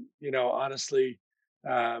 honestly,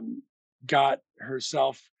 got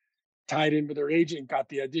herself tied in with her agent, got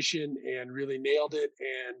the audition and really nailed it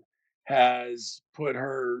and has put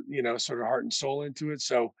her, sort of heart and soul into it.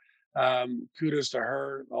 So kudos to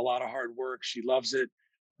her, a lot of hard work. She loves it.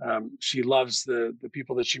 She loves the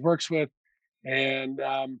people that she works with. And,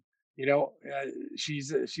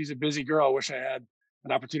 she's a busy girl. I wish I had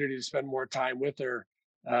an opportunity to spend more time with her.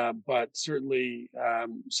 But certainly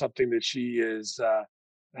something that she is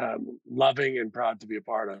loving and proud to be a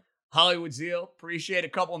part of. Hollywood Zeal, appreciate a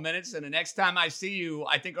couple of minutes. And the next time I see you,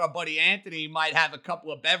 I think our buddy Anthony might have a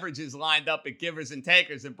couple of beverages lined up at Givers and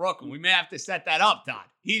Takers in Brooklyn. We may have to set that up, Todd.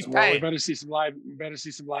 He's paying. We better see some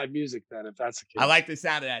live music then, if that's the case. I like the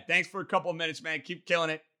sound of that. Thanks for a couple of minutes, man. Keep killing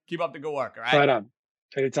it. Keep up the good work, all right? Right on.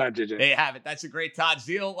 Anytime, JJ. There you have it. That's a great Todd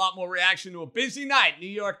Zeal. A lot more reaction to a busy night, New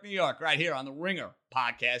York, right here on the Ringer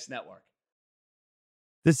Podcast Network.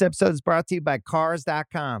 This episode is brought to you by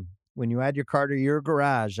Cars.com. When you add your car to your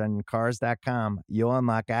garage on Cars.com, you'll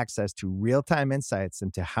unlock access to real-time insights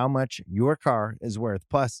into how much your car is worth.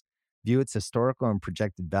 Plus, view its historical and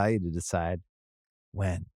projected value to decide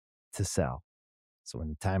when to sell. So when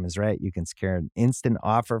the time is right, you can secure an instant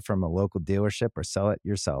offer from a local dealership or sell it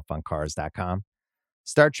yourself on Cars.com.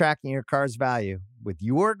 Start tracking your car's value with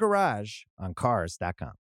your garage on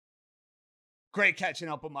Cars.com. Great catching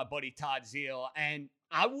up with my buddy Todd Zeal. And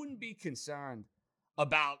I wouldn't be concerned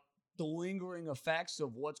about the lingering effects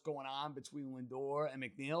of what's going on between Lindor and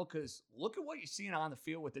McNeil, because look at what you're seeing on the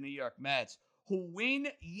field with the New York Mets, who win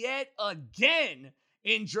yet again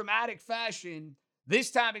in dramatic fashion, this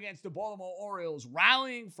time against the Baltimore Orioles,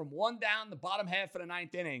 rallying from one down the bottom half of the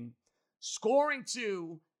ninth inning, scoring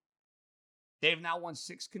 2. They've now won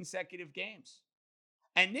 6 consecutive games.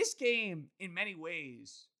 And this game, in many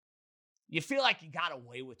ways, you feel like you got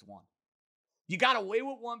away with one. You got away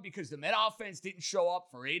with one because the Met offense didn't show up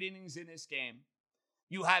for 8 innings in this game.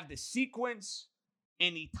 You have the sequence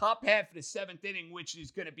in the top half of the 7th inning, which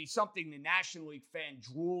is going to be something the National League fan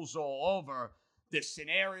drools all over. The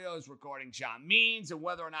scenarios regarding John Means and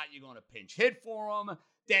whether or not you're going to pinch hit for him.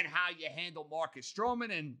 Then how you handle Marcus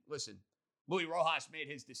Stroman. And listen, Luis Rojas made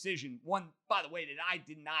his decision. One, by the way, that I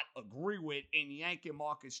did not agree with in yanking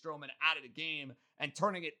Marcus Stroman out of the game and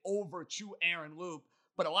turning it over to Aaron Loup.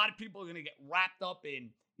 But a lot of people are going to get wrapped up in,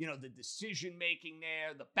 the decision-making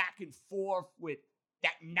there, the back and forth with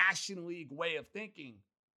that National League way of thinking.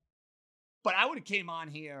 But I would have came on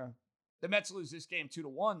here, the Mets lose this game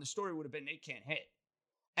 2-1, the story would have been they can't hit.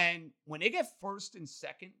 And when they get first and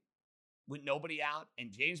second with nobody out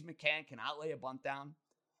and James McCann cannot lay a bunt down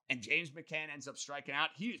and James McCann ends up striking out,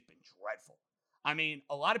 he has been dreadful. I mean,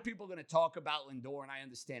 a lot of people are going to talk about Lindor, and I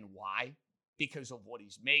understand why. Because of what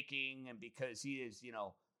he's making and because he is,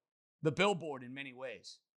 the billboard in many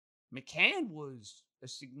ways. McCann was a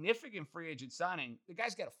significant free agent signing. The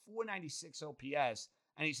guy's got a 496 OPS,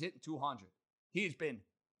 and he's hitting 200. He has been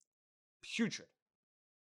putrid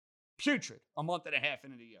a month and a half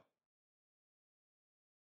into the year.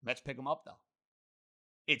 Let's pick him up, though.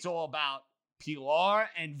 It's all about Pilar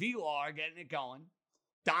and Villar getting it going.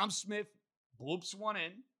 Dom Smith bloops one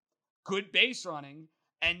in. Good base running.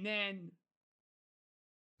 And then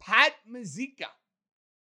Pat Mazeika,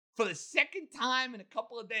 for the second time in a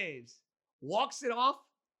couple of days, walks it off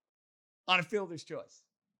on a fielder's choice.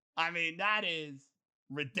 I mean, that is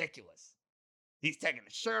ridiculous. He's taking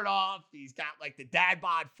the shirt off. He's got like the dad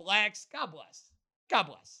bod flex. God bless. God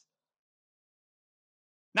bless.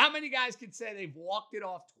 Not many guys can say they've walked it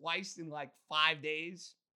off twice in like 5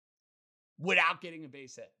 days without getting a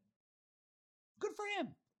base hit. Good for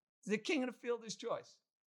him. He's the king of the fielder's choice.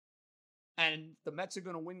 And the Mets are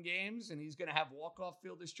going to win games and he's going to have walk-off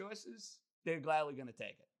fielder's choices, they're gladly going to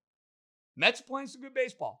take it. Mets playing some good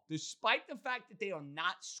baseball, despite the fact that they are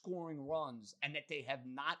not scoring runs and that they have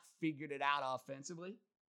not figured it out offensively.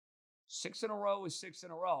 6 in a row is 6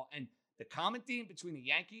 in a row. And the common theme between the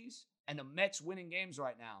Yankees and the Mets winning games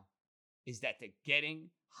right now is that they're getting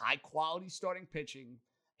high-quality starting pitching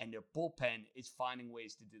and their bullpen is finding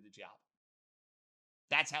ways to do the job.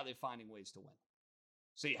 That's how they're finding ways to win.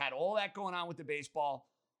 So you had all that going on with the baseball.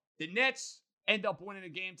 The Nets end up winning a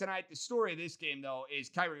game tonight. The story of this game, though, is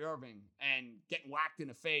Kyrie Irving and getting whacked in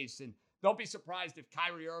the face. And don't be surprised if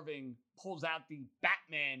Kyrie Irving pulls out the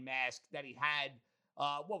Batman mask that he had,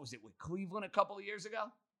 with Cleveland a couple of years ago?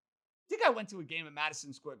 I think I went to a game at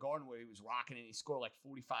Madison Square Garden where he was rocking it. He scored like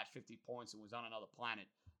 45, 50 points and was on another planet.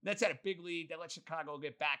 Nets had a big lead. They let Chicago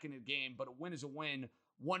get back into the game, but a win is a win,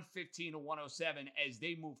 115-107 as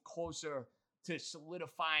they move closer to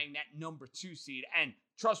solidifying that number 2 seed. And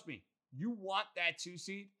trust me, you want that 2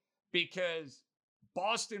 seed because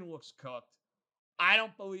Boston looks cooked. I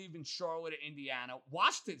don't believe in Charlotte or Indiana.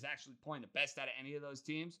 Washington's actually playing the best out of any of those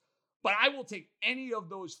teams. But I will take any of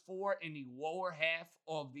those 4 in the lower half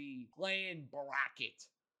of the play-in bracket.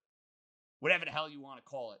 Whatever the hell you want to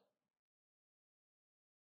call it.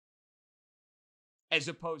 As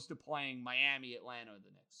opposed to playing Miami, Atlanta, or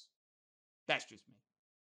the Knicks. That's just me.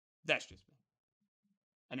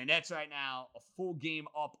 And the Nets right now, a full game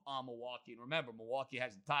up on Milwaukee. And remember, Milwaukee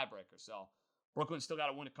has the tiebreaker, so Brooklyn's still got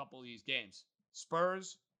to win a couple of these games.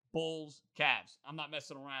 Spurs, Bulls, Cavs. I'm not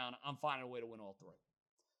messing around. I'm finding a way to win all 3.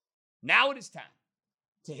 Now it is time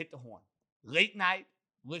to hit the horn. Late night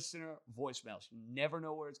listener voicemails. You never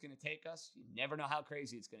know where it's going to take us. You never know how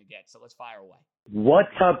crazy it's going to get. So let's fire away. What's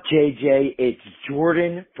up, JJ? It's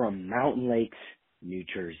Jordan from Mountain Lakes, New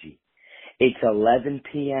Jersey. It's 11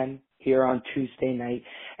 p.m. here on Tuesday night,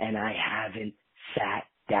 and I haven't sat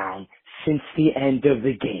down since the end of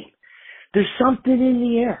the game. There's something in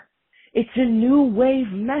the air. It's a new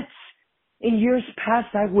wave Mets. In years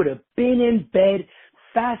past, I would have been in bed,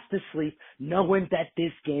 fast asleep, knowing that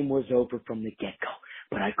this game was over from the get-go.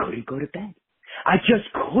 But I couldn't go to bed. I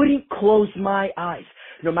just couldn't close my eyes.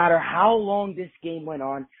 No matter how long this game went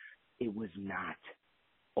on, it was not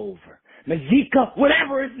over. Mazeika,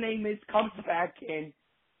 whatever his name is, comes back in,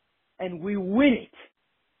 and we win it.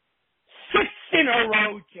 in a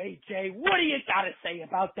row, JJ. What do you got to say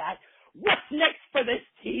about that? What's next for this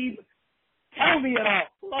team? Tell me it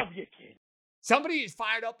all. Love you, kid. Somebody is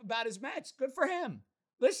fired up about his Mets. Good for him.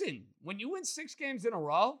 Listen, when you win 6 games in a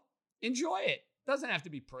row, enjoy it. Doesn't have to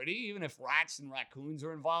be pretty, even if rats and raccoons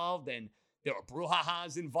are involved and there are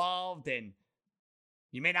brouhahas involved and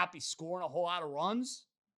you may not be scoring a whole lot of runs.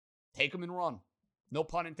 Take them and run. No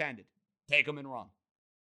pun intended. Take them and run.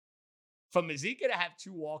 For Mazika to have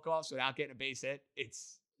 2 walk-offs without getting a base hit,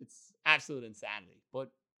 it's absolute insanity.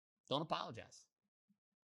 But don't apologize.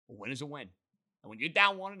 A win is a win. And when you're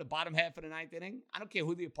down 1 in the bottom half of the 9th inning, I don't care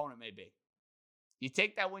who the opponent may be. You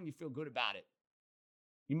take that win, you feel good about it.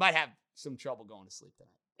 You might have some trouble going to sleep tonight.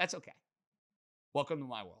 That's okay. Welcome to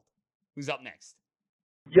my world. Who's up next?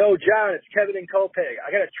 Yo, John, it's Kevin in Copeg.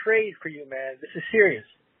 I got a trade for you, man. This is serious.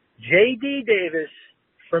 J.D. Davis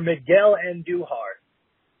for Miguel Andujar.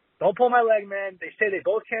 Don't pull my leg, man. They say they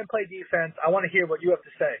both can't play defense. I want to hear what you have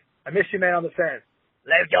to say. I miss you, man, on the fence.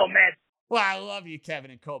 Let's go, man. Well, I love you,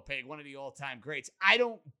 Kevin and Copeg, one of the all-time greats. I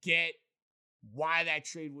don't get why that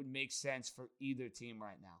trade would make sense for either team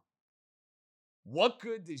right now. What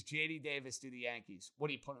good does J.D. Davis do the Yankees? What,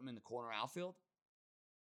 do you put him in the corner outfield?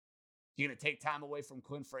 You're going to take time away from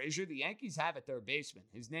Clint Frazier? The Yankees have a third baseman.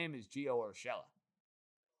 His name is Gio Urshela.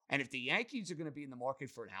 And if the Yankees are going to be in the market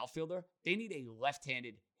for an outfielder, they need a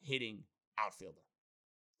left-handed hitting outfielder.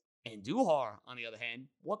 And Andujar, on the other hand,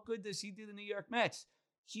 what good does he do the New York Mets?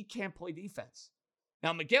 He can't play defense.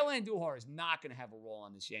 Now, Miguel Andujar is not going to have a role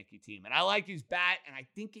on this Yankee team. And I like his bat, and I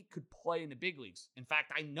think it could play in the big leagues. In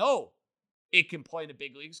fact, I know it can play in the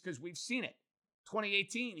big leagues because we've seen it.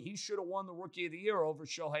 2018, he should have won the Rookie of the Year over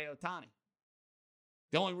Shohei Ohtani.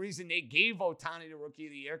 The only reason they gave Ohtani the Rookie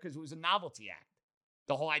of the Year because it was a novelty act.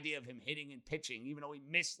 The whole idea of him hitting and pitching, even though he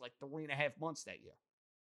missed like 3.5 months that year.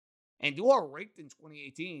 And Andujar raked in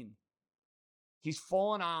 2018. He's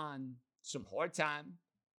fallen on some hard time,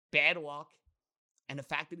 bad luck, and the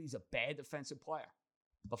fact that he's a bad defensive player.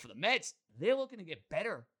 But for the Mets, they're looking to get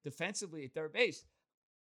better defensively at third base.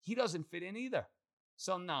 He doesn't fit in either.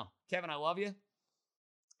 So no, Kevin, I love you.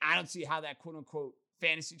 I don't see how that quote-unquote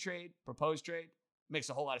fantasy trade, proposed trade, makes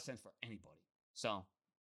a whole lot of sense for anybody. So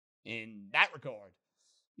in that regard,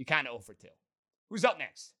 you kind of 0 for 2. Who's up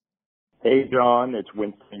next? Hey, John, it's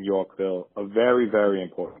Winston in Yorkville. A very, very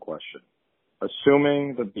important question.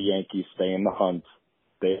 Assuming that the Yankees stay in the hunt,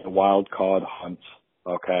 the wild card hunt,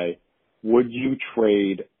 okay, would you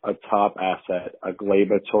trade a top asset, a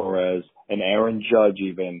Gleyber Torres, an Aaron Judge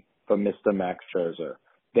even, for Mr. Max Scherzer?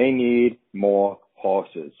 They need more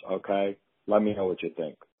horses, okay? Let me know what you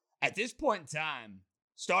think. At this point in time,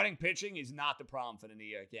 starting pitching is not the problem for the New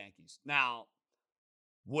York Yankees. Now,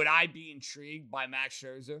 would I be intrigued by Max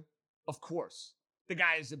Scherzer? Of course. The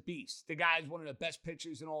guy is a beast. The guy is one of the best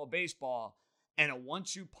pitchers in all of baseball. And a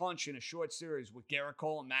 1-2 punch in a short series with Gerrit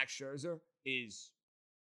Cole and Max Scherzer is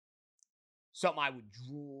something I would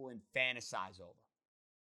drool and fantasize over.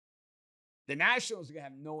 The Nationals are going to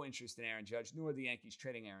have no interest in Aaron Judge, nor are the Yankees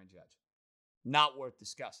trading Aaron Judge. Not worth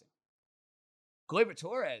discussing. Gleyber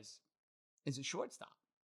Torres is a shortstop.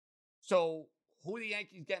 So who are the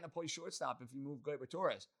Yankees getting to play shortstop if you move Gleyber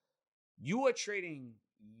Torres? You are trading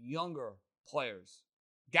younger players,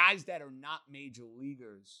 guys that are not major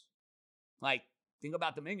leaguers. Like, think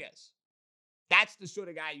about Dominguez. That's the sort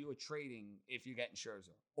of guy you are trading if you're getting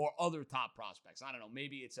Scherzer or other top prospects. I don't know.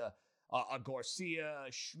 Maybe it's a Garcia,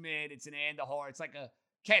 a Schmidt, it's an Andujar. It's like a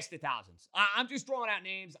cast of thousands. I'm just throwing out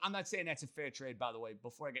names. I'm not saying that's a fair trade, by the way,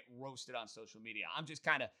 before I get roasted on social media. I'm just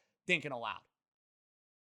kind of thinking aloud.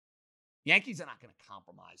 Yankees are not going to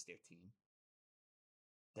compromise their team,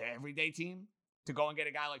 their everyday team, to go and get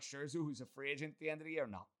a guy like Scherzer who's a free agent at the end of the year.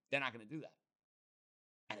 No, they're not going to do that.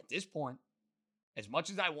 And at this point, as much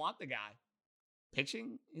as I want the guy,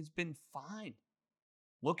 pitching has been fine.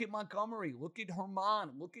 Look at Montgomery. Look at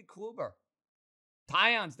Herman. Look at Kluber.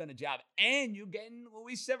 Taillon's done a job. And you're getting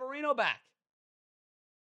Luis Severino back.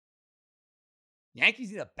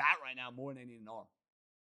 Yankees need a bat right now more than they need an arm.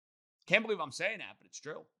 Can't believe I'm saying that, but it's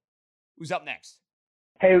true. Who's up next?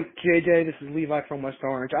 Hey, JJ, this is Levi from West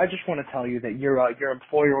Orange. I just want to tell you that your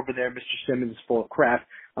employer over there, Mr. Simmons, is full of crap.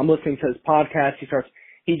 I'm listening to his podcast.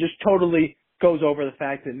 He just totally goes over the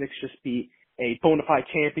fact that Knicks just beat a bona fide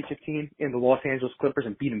championship team in the Los Angeles Clippers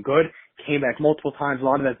and beat them good. Came back multiple times, a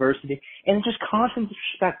lot of adversity, and just constant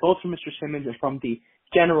disrespect both from Mr. Simmons and from the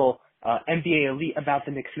general NBA elite about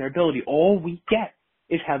the Knicks and their ability. All we get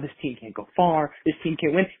is how this team can't go far, this team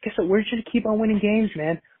can't win. Guess what? We're just going to keep on winning games,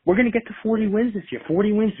 man. We're going to get to 40 wins this year,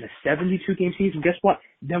 40 wins in a 72-game season. Guess what?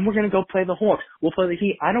 Then we're going to go play the Hawks. We'll play the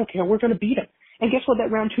Heat. I don't care. We're going to beat them. And guess what? That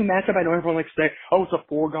round 2 matchup, I know everyone likes to say, oh, it's a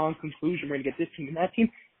foregone conclusion. We're going to get this team and that team.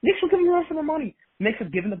 Knicks will give them a run for their money. Knicks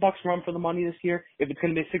have given the Bucks a run for the money this year. If it's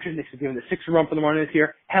going to be Sixers, Knicks have given the Sixers a run for the money this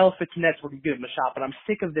year. Hell, if it's Nets, we're going to give them a shot. But I'm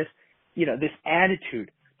sick of this, this attitude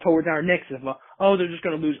towards our Knicks of, oh, they're just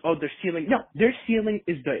going to lose. Oh, their ceiling. No, their ceiling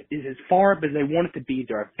is as far up as they want it to be.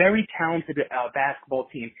 They're a very talented basketball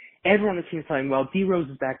team. Everyone on the team is playing well. D Rose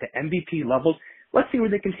is back to MVP levels. Let's see where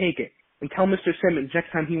they can take it. And tell Mr. Simmons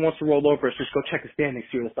next time he wants to roll over us, just go check the standings,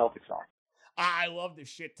 see where the Celtics are. I love the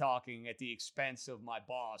shit talking at the expense of my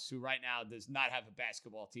boss, who right now does not have a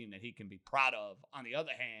basketball team that he can be proud of. On the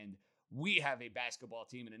other hand, we have a basketball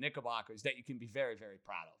team in the Knickerbockers that you can be very, very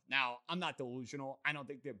proud of. Now, I'm not delusional. I don't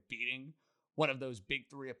think they're beating one of those big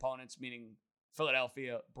three opponents, meaning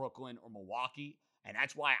Philadelphia, Brooklyn, or Milwaukee. And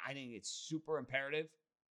that's why I think it's super imperative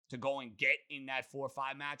to go and get in that 4-5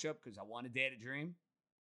 matchup, because I want to dare to dream.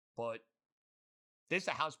 But this is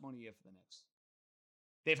a house money year for the Knicks.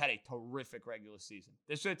 They've had a terrific regular season.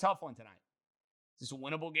 This is a tough one tonight. This is a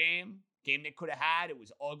winnable game they could have had. It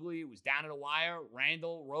was ugly. It was down to the wire.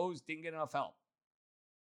 Randall, Rose didn't get enough help.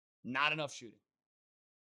 Not enough shooting.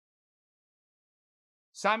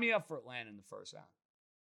 Sign me up for Atlanta in the first round.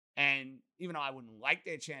 And even though I wouldn't like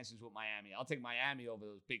their chances with Miami, I'll take Miami over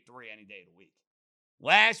those big three any day of the week.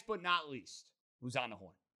 Last but not least, who's on the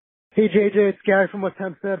horn? Hey, JJ, it's Gary from West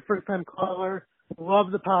Hempstead, first-time caller.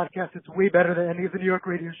 Love the podcast. It's way better than any of the New York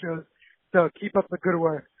radio shows. So keep up the good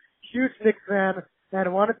work. Huge Knicks fan, and I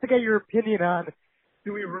wanted to get your opinion on,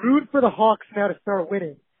 do we root for the Hawks now to start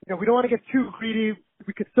winning? We don't want to get too greedy.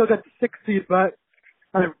 We could still get the 6th seed, but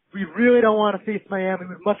we really don't want to face Miami.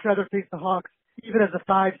 We'd much rather face the Hawks, even as a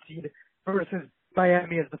 5 seed, versus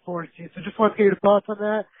Miami as the 4 seed. So just want to get your thoughts on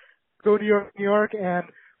that. Go New York, and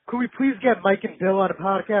could we please get Mike and Bill on a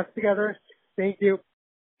podcast together? Thank you.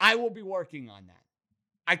 I will be working on that.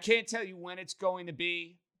 I can't tell you when it's going to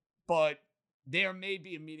be, but there may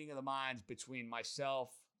be a meeting of the minds between myself,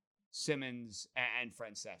 Simmons, and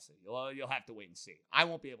Francesa. You'll have to wait and see. I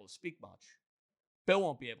won't be able to speak much. Bill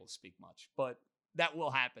won't be able to speak much, but that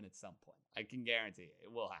will happen at some point. I can guarantee you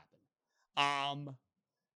it will happen.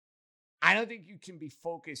 I don't think you can be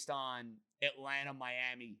focused on Atlanta,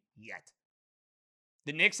 Miami yet.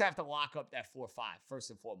 The Knicks have to lock up that 4-5, first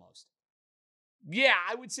and foremost. Yeah,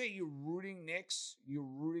 I would say you're rooting Knicks, you're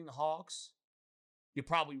rooting Hawks. You're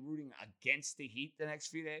probably rooting against the Heat the next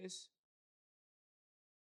few days.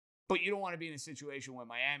 But you don't want to be in a situation where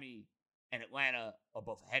Miami and Atlanta are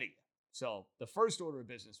both ahead of you. So the first order of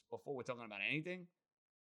business before we're talking about anything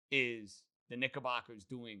is the Knickerbockers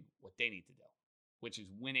doing what they need to do, which is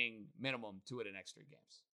winning minimum 2 of the next 3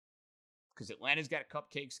 games. Because Atlanta's got a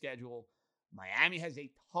cupcake schedule. Miami has a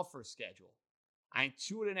tougher schedule. I think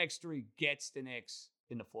 2 of the next 3 gets the Knicks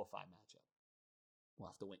in the 4-5 matchup. We'll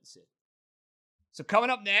have to wait and see. So coming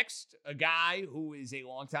up next, a guy who is a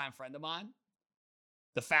longtime friend of mine,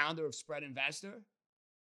 the founder of Spread Investor,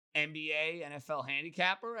 NBA, NFL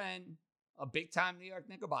handicapper, and a big-time New York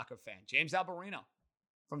Knickerbocker fan, James Alberino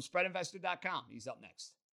from SpreadInvestor.com. He's up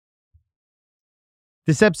next.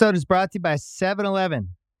 This episode is brought to you by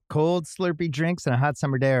 7-Eleven. Cold, slurpy drinks and a hot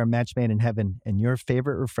summer day are a match made in heaven, and your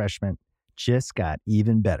favorite refreshment just got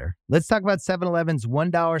even better. Let's talk about 7-Eleven's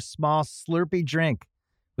 $1 small slurpy drink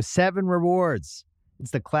with 7 rewards.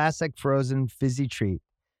 It's the classic frozen fizzy treat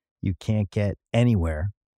you can't get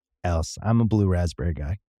anywhere else. I'm a blue raspberry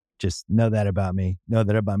guy. Just know that about me. Know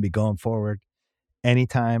that about me going forward.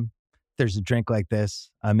 Anytime there's a drink like this,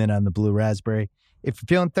 I'm in on the blue raspberry. If you're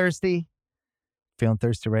feeling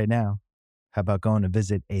thirsty right now, how about going to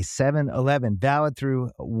visit a 7-Eleven valid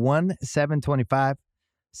through 1/7/25?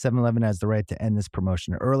 7-Eleven has the right to end this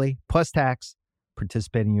promotion early, plus tax.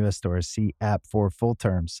 Participating U.S. stores. See app for full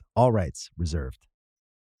terms. All rights reserved.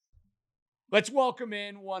 Let's welcome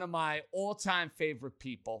in one of my all-time favorite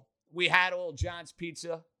people. We had old John's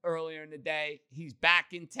Pizza earlier in the day. He's back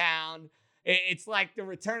in town. It's like the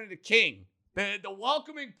return of the king. The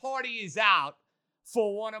welcoming party is out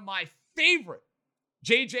for one of my favorite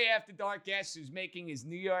JJ After Dark guests who's making his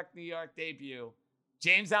New York debut.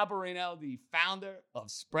 James Alberino, the founder of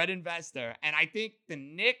Spread Investor. And I think the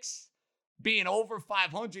Knicks being over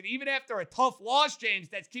 500, even after a tough loss, James,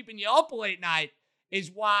 that's keeping you up late night, is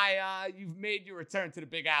why you've made your return to the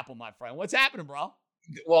Big Apple, my friend. What's happening, bro?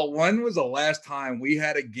 Well, when was the last time we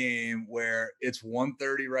had a game where it's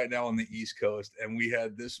 1:30 right now on the East Coast and we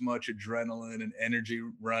had this much adrenaline and energy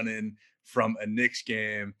running from a Knicks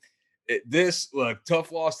game? Look,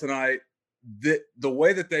 tough loss tonight. The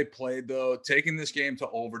way that they played, though, taking this game to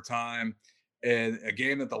overtime and a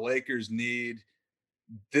game that the Lakers need,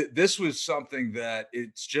 this was something that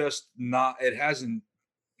it's just not – it hasn't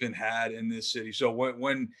been had in this city. So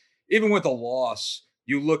when even with a loss,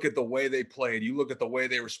 you look at the way they played, you look at the way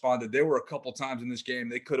they responded. There were a couple times in this game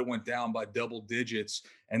they could have went down by double digits,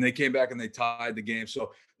 and they came back and they tied the game.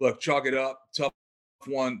 So look, chalk it up. Tough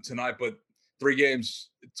one tonight, but 3 games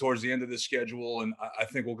towards the end of the schedule, and I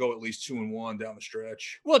think we'll go at least 2-1 down the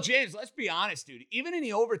stretch. Well, James, let's be honest, dude. Even in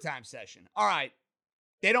the overtime session, all right,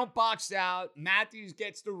 they don't box out. Matthews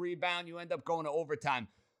gets the rebound. You end up going to overtime.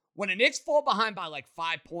 When the Knicks fall behind by like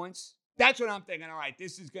 5 points, that's what I'm thinking. All right,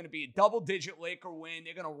 this is going to be a double-digit Laker win.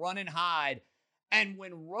 They're going to run and hide. And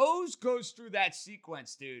when Rose goes through that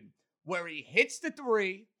sequence, dude, where he hits the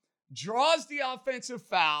 3, draws the offensive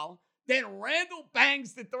foul, then Randall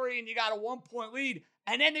bangs the 3, and you got a 1-point lead,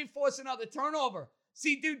 and then they force another turnover.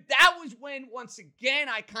 See, dude, that was when, once again,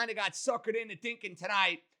 I kind of got suckered into thinking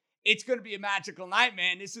tonight, it's going to be a magical night,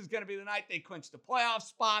 man. This is going to be the night they clinch the playoff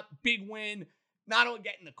spot, big win. Not only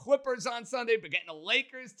getting the Clippers on Sunday, but getting the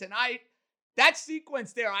Lakers tonight. That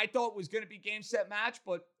sequence there, I thought was going to be game, set, match,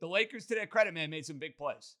 but the Lakers, to their credit, man, made some big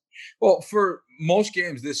plays. Well, for most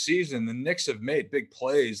games this season, the Knicks have made big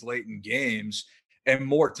plays late in games, and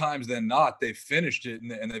more times than not, they've finished it,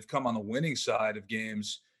 and they've come on the winning side of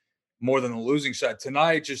games more than the losing side.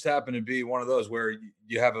 Tonight just happened to be one of those where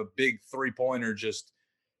you have a big 3-pointer just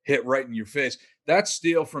hit right in your face. That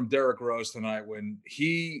steal from Derrick Rose tonight when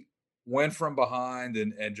he went from behind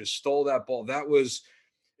and just stole that ball, that was –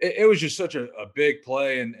 it was just such a big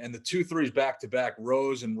play, and the 2 threes back-to-back,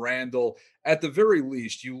 Rose and Randall. At the very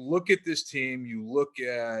least, you look at this team, you look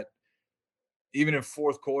at even in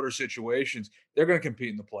fourth quarter situations, they're going to compete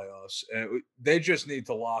in the playoffs. They just need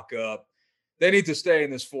to lock up. They need to stay in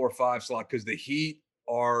this 4 or 5 slot because the Heat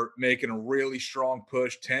are making a really strong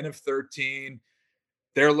push, 10 of 13.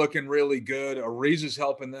 They're looking really good. Ariza's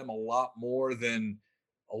helping them a lot more than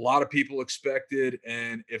a lot of people expected,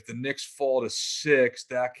 and if the Knicks fall to 6,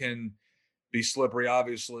 that can be slippery.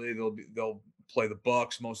 Obviously, they'll play the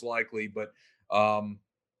Bucks most likely, but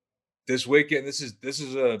this weekend, this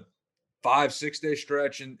is a 5-6 day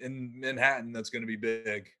stretch in Manhattan that's going to be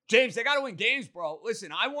big. James, they got to win games, bro.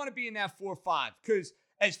 Listen, I want to be in that 4-5 because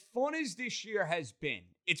as fun as this year has been,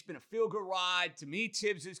 it's been a feel-good ride. To me,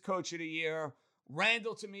 Tibbs is coach of the year.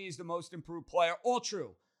 Randall, to me, is the most improved player. All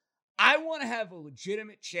true. I want to have a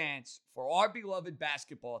legitimate chance for our beloved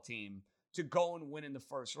basketball team to go and win in the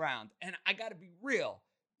first round. And I got to be real.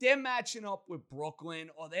 They're matching up with Brooklyn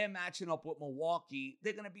or they're matching up with Milwaukee.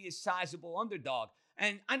 They're going to be a sizable underdog.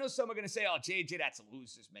 And I know some are going to say, oh, JJ, that's a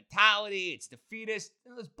loser's mentality. It's defeatist.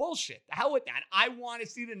 That's bullshit. The hell with that. I want to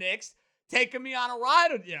see the Knicks taking me on a ride.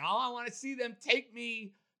 I want to see them take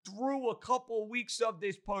me through a couple weeks of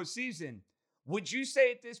this postseason. Would you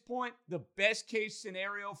say at this point, the best case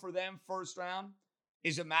scenario for them first round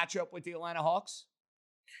is a matchup with the Atlanta Hawks?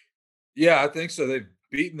 Yeah, I think so. They've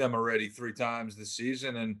beaten them already 3 times this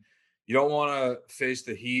season, and you don't want to face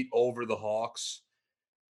the Heat over the Hawks.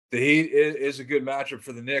 The Heat is a good matchup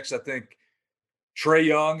for the Knicks. I think Trae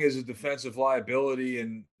Young is a defensive liability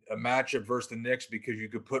in a matchup versus the Knicks because you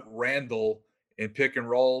could put Randall in pick and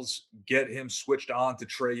rolls, get him switched on to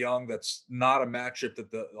Trae Young. That's not a matchup that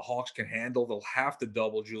the Hawks can handle. They'll have to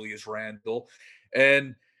double Julius Randle.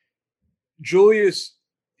 And Julius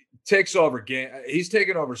takes over game. He's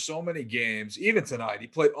taken over so many games. Even tonight, he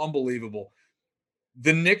played unbelievable.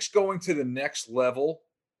 The Knicks going to the next level,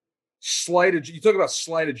 you talk about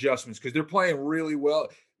slight adjustments because they're playing really well.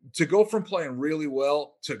 To go from playing really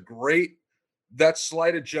well to great, that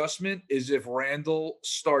slight adjustment is if Randall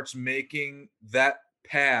starts making that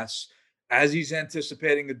pass as he's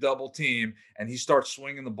anticipating a double team and he starts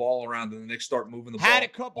swinging the ball around and the Knicks start moving the ball. Had a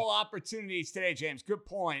couple opportunities today, James. Good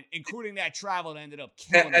point, including that travel that ended up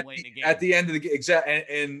killing him late in the game. At the end of the game, exactly.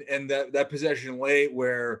 And that possession late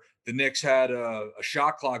where the Knicks had a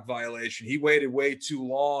shot clock violation. He waited way too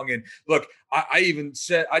long. And look, I even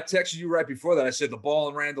said, I texted you right before that. I said the ball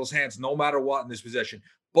in Randall's hands no matter what in this possession.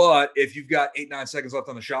 But if you've got 8-9 seconds left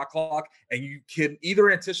on the shot clock and you can either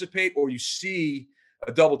anticipate or you see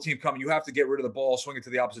a double team coming, you have to get rid of the ball, swing it to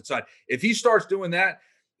the opposite side. If he starts doing that,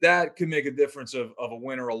 that can make a difference of a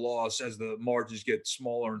win or a loss as the margins get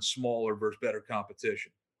smaller and smaller versus better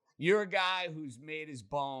competition. You're a guy who's made his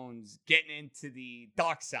bones getting into the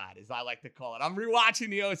dark side, as I like to call it. I'm rewatching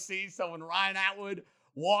the OC, so when Ryan Atwood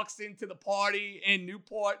walks into the party in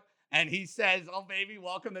Newport, and he says, oh, baby,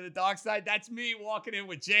 welcome to the dark side. That's me walking in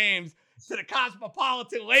with James to the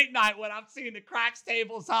Cosmopolitan late night when I'm seeing the craps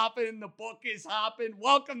tables hopping, the book is hopping.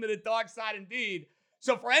 Welcome to the dark side indeed.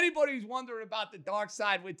 So for anybody who's wondering about the dark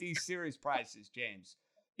side with these series prices, James,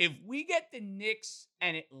 if we get the Knicks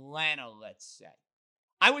and Atlanta, let's say,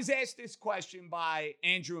 I was asked this question by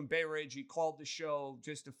Andrew in Bay Ridge. He called the show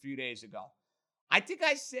just a few days ago. I think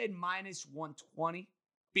I said minus 120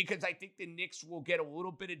 because I think the Knicks will get a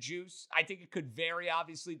little bit of juice. I think it could vary,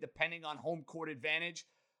 obviously, depending on home court advantage.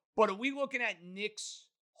 But are we looking at Knicks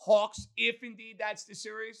Hawks, if indeed that's the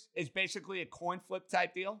series, is basically a coin flip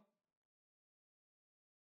type deal?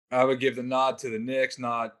 I would give the nod to the Knicks,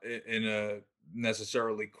 not in a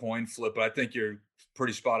necessarily coin flip, but I think you're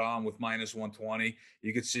pretty spot on with minus 120.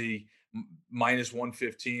 You could see minus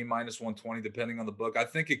 115, minus 120, depending on the book. I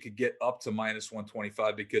think it could get up to minus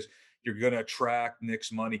 125 because you're going to attract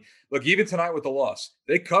Knicks money. Look, even tonight with the loss,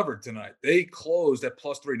 they covered tonight. They closed at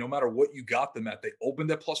 +3, no matter what you got them at. They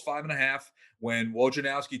opened at +5.5. When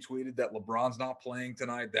Wojnarowski tweeted that LeBron's not playing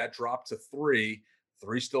tonight, that dropped to 3.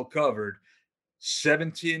 3 still covered.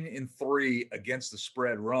 17-3 against the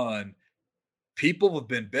spread run. People have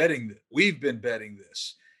been betting this. We've been betting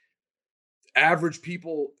this. Average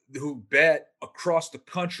people who bet across the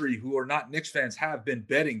country who are not Knicks fans have been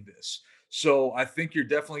betting this. So I think you're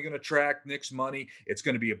definitely going to attract Knicks money. It's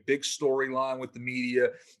going to be a big storyline with the media.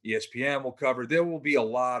 ESPN will cover. There will be a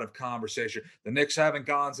lot of conversation. The Knicks haven't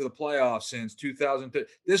gone to the playoffs since 2000.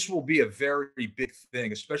 This will be a very big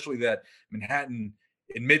thing, especially that Manhattan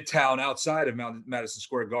in Midtown outside of Madison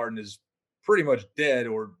Square Garden is pretty much dead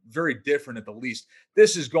or very different at the least.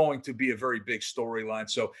 This is going to be a very big storyline.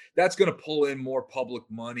 So that's going to pull in more public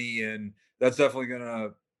money, and that's definitely going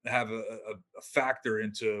to have a factor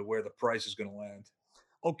into where the price is going to land.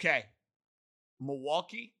 Okay.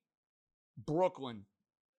 Milwaukee, Brooklyn,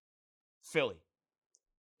 Philly.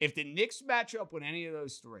 If the Knicks match up with any of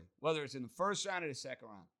those three, whether it's in the first round or the second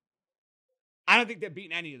round, I don't think they're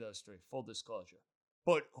beating any of those three, full disclosure.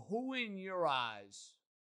 But who in your eyes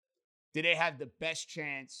do they have the best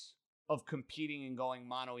chance of competing and going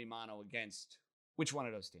mano-a-mano against? Which one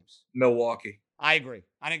of those teams? Milwaukee. I agree.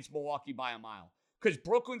 I think it's Milwaukee by a mile. Because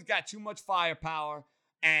Brooklyn's got too much firepower.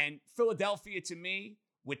 And Philadelphia, to me,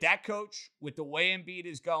 with that coach, with the way Embiid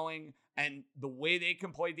is going, and the way they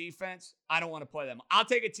can play defense, I don't want to play them. I'll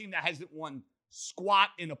take a team that hasn't won squat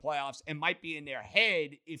in the playoffs and might be in their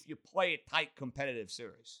head if you play a tight, competitive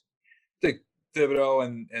series. I think Thibodeau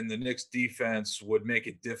and the Knicks defense would make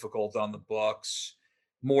it difficult on the Bucks,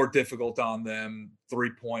 more difficult on them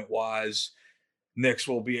 3-point wise. Knicks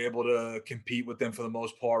will be able to compete with them for the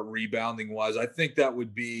most part, rebounding wise. I think that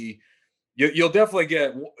would be, you'll definitely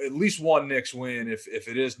get at least one Knicks win if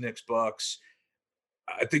it is Knicks Bucks.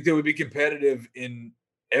 I think they would be competitive in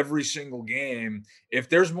every single game. If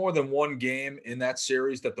there's more than one game in that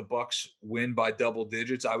series that the Bucks win by double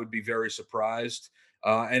digits, I would be very surprised.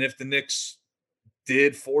 And if the Knicks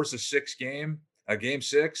did force a game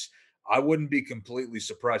 6, I wouldn't be completely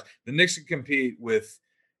surprised. The Knicks can compete with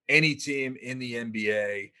any team in the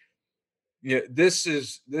NBA. Yeah, this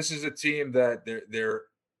is a team that they're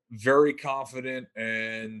very confident,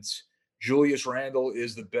 and Julius Randle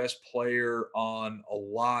is the best player on a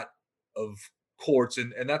lot of courts,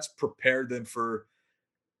 and that's prepared them for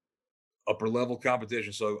upper level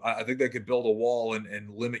competition. So I think they could build a wall and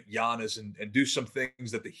limit Giannis and do some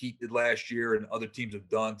things that the Heat did last year and other teams have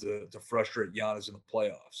done to frustrate Giannis in the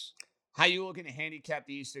playoffs. How you looking to handicap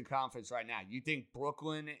the Eastern Conference right now? You think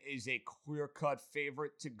Brooklyn is a clear-cut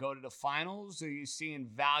favorite to go to the finals, or are you seeing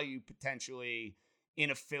value potentially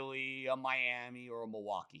in a Philly, a Miami, or a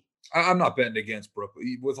Milwaukee? I'm not betting against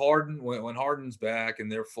Brooklyn. With Harden, when Harden's back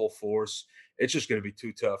and they're full force, it's just going to be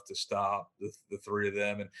too tough to stop the three of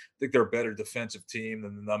them. And I think they're a better defensive team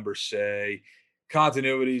than the numbers say.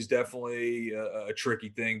 Continuity is definitely a tricky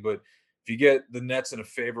thing, but if you get the Nets in a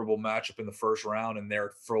favorable matchup in the first round and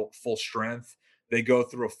they're at full strength, they go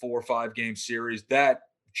through a 4 or 5 game series, that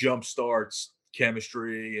jump starts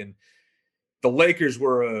chemistry. And the Lakers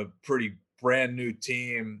were a pretty brand new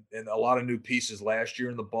team and a lot of new pieces last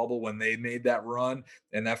year in the bubble when they made that run,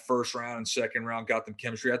 and that first round and second round got them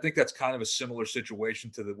chemistry. I think that's kind of a similar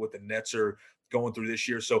situation to what the Nets are going through this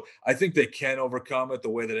year. So I think they can overcome it the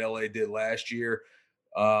way that LA did last year.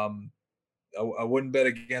 I wouldn't bet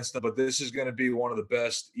against them, but this is going to be one of the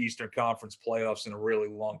best Eastern Conference playoffs in a really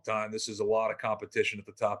long time. This is a lot of competition at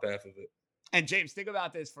the top half of it. And James, think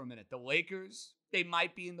about this for a minute. The Lakers, they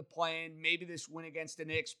might be in the play-in. Maybe this win against the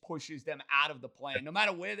Knicks pushes them out of the play-in. No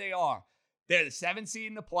matter where they are, they're the 7th seed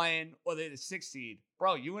in the play-in or they're the 6th seed.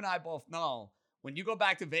 Bro, you and I both know when you go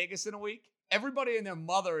back to Vegas in a week, everybody and their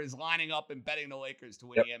mother is lining up and betting the Lakers to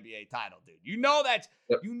win the NBA title, dude. You know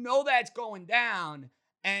that's going down.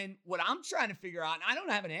 And what I'm trying to figure out, and I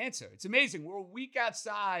don't have an answer. It's amazing. We're a week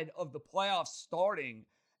outside of the playoffs starting,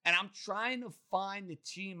 and I'm trying to find the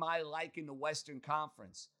team I like in the Western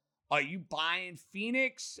Conference. Are you buying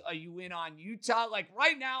Phoenix? Are you in on Utah? Like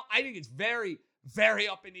right now, I think it's very, very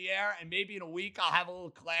up in the air. And maybe in a week, I'll have a little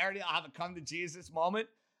clarity. I'll have a come to Jesus moment.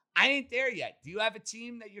 I ain't there yet. Do you have a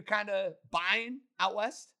team that you're kind of buying out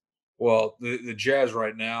west? Well, the Jazz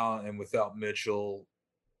right now, and without Mitchell,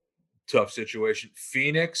 tough situation.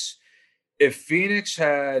 Phoenix, if Phoenix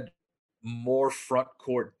had more front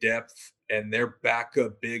court depth and their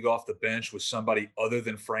backup big off the bench was somebody other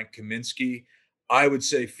than Frank Kaminsky, I would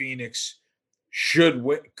say Phoenix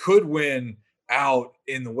could win out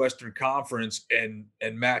in the Western Conference and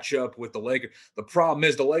match up with the Lakers. The problem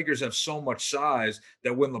is the Lakers have so much size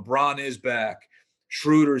that when LeBron is back,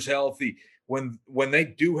 Schroeder's healthy, when they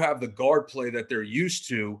do have the guard play that they're used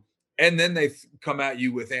to, and then they come at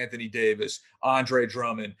you with Anthony Davis, Andre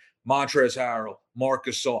Drummond, Montrezl Harrell, Marc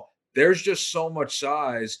Gasol. There's just so much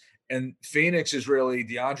size, and Phoenix is really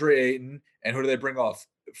DeAndre Ayton, and who do they bring off?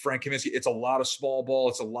 Frank Kaminsky. It's a lot of small ball.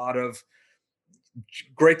 It's a lot of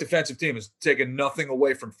great defensive team. It's taken nothing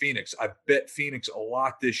away from Phoenix. I bet Phoenix a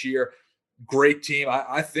lot this year. Great team.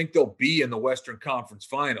 I think they'll be in the Western Conference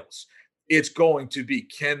Finals. It's going to be,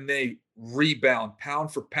 can they rebound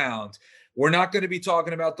pound for pound? We're not going to be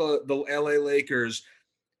talking about the LA Lakers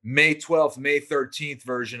May 12th, May 13th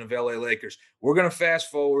version of LA Lakers. We're going to fast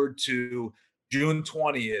forward to June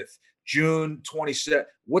 20th, June 27th.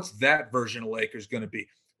 What's that version of Lakers going to be?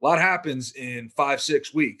 A lot happens in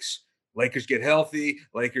 5-6 weeks. Lakers get healthy.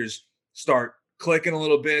 Lakers start clicking a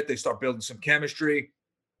little bit. They start building some chemistry.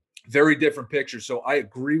 Very different picture. So I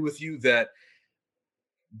agree with you that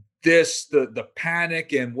the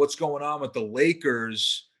panic and what's going on with the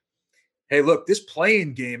Lakers. Hey, look, this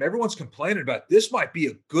playing game, everyone's complaining about. This might be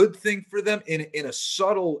a good thing for them in a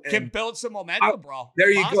subtle and can build some momentum, bro. There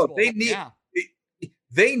you go.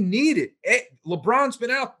 They need it. LeBron's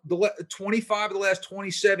been out 25 of the last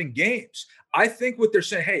 27 games. I think what they're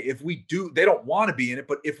saying, hey, if we do, they don't want to be in it,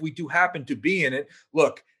 but if we do happen to be in it,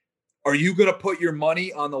 look, are you going to put your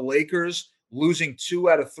money on the Lakers losing 2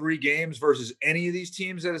 out of 3 games versus any of these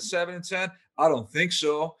teams that are 7-10? I don't think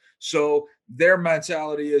so. So their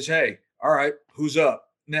mentality is, hey, all right, who's up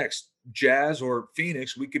next? Jazz or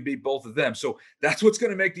Phoenix? We could beat both of them. So that's what's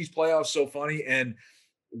going to make these playoffs so funny. And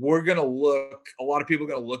we're going to a lot of people are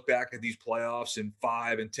going to look back at these playoffs in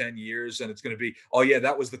 5 and 10 years, and it's going to be, oh yeah,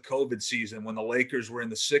 that was the COVID season when the Lakers were in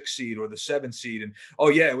the 6th seed or the 7th seed. And oh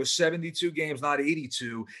yeah, it was 72 games, not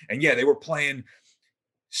 82. And yeah, they were playing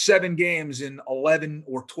 7 games in 11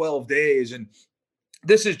 or 12 days. And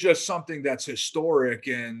this is just something that's historic,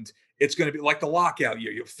 and it's going to be like the lockout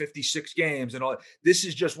year. You have 56 games and all. This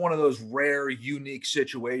is just one of those rare, unique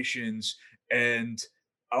situations. And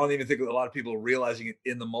I don't even think a lot of people are realizing it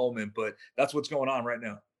in the moment, but that's what's going on right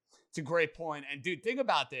now. It's a great point. And dude, think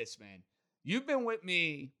about this, man. You've been with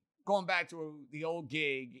me going back to the old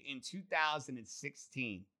gig in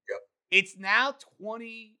 2016. Yep. It's now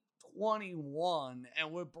 2021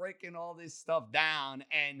 and we're breaking all this stuff down.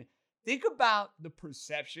 And think about the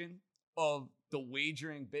perception of the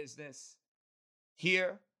wagering business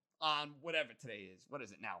here on whatever today is. What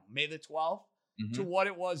is it now? May the 12th? To what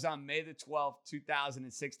it was on May the 12th,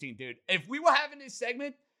 2016, dude. If we were having this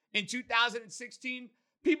segment in 2016,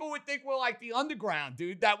 people would think we're like the underground,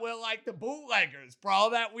 dude, that we're like the bootleggers, bro,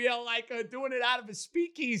 that we are like doing it out of a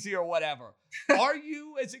speakeasy or whatever. Are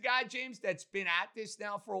you, as a guy, James, that's been at this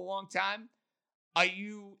now for a long time, are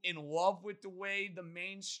you in love with the way the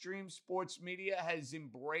mainstream sports media has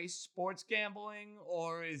embraced sports gambling,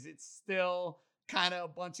 or is it still kind of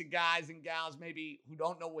a bunch of guys and gals maybe who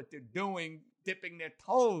don't know what they're doing, dipping their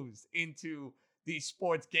toes into the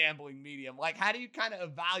sports gambling medium? Like, how do you kind of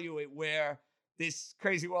evaluate where this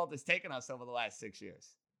crazy world has taken us over the last 6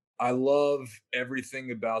 years? I love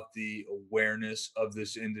everything about the awareness of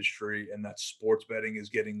this industry and that sports betting is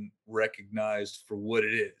getting recognized for what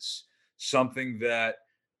it is. Something that,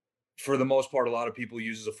 for the most part, a lot of people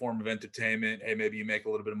use as a form of entertainment. Hey, maybe you make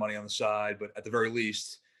a little bit of money on the side, but at the very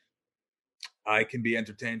least, I can be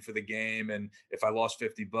entertained for the game. And if I lost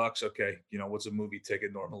 $50, okay, what's a movie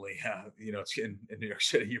ticket normally? It's in New York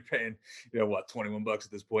City, you're paying, what, $21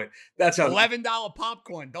 at this point. That's how $11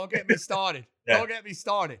 popcorn. Don't get me started. Yeah. Don't get me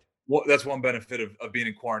started. Well, that's one benefit of being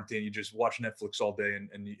in quarantine. You just watch Netflix all day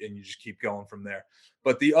and you just keep going from there.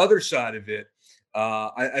 But the other side of it,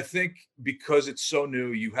 I think because it's so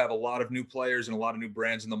new, you have a lot of new players and a lot of new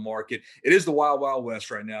brands in the market. It is the wild, wild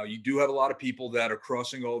west right now. You do have a lot of people that are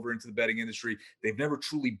crossing over into the betting industry. They've never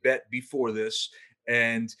truly bet before this.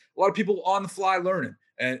 And a lot of people on the fly learning.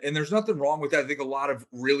 And there's nothing wrong with that. I think a lot of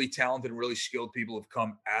really talented, really skilled people have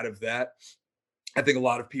come out of that. I think a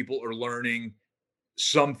lot of people are learning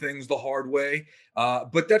some things the hard way.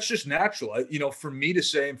 But that's just natural. For me to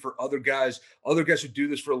say, and for other guys who do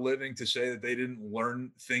this for a living to say that they didn't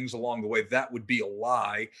learn things along the way, that would be a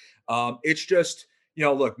lie. It's just,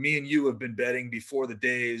 look, me and you have been betting before the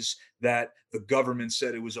days that the government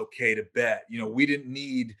said it was okay to bet. We didn't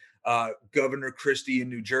need Governor Christie in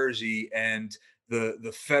New Jersey and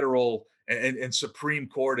the federal and Supreme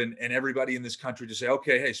Court and everybody in this country to say,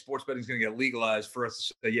 okay, hey, sports betting is going to get legalized for us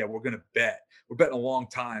to say, yeah, we're going to bet. We're betting a long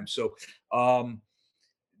time. So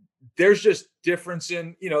there's just difference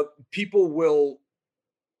in, people will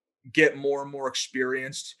get more and more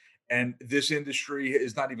experienced, and this industry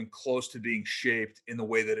is not even close to being shaped in the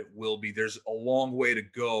way that it will be. There's a long way to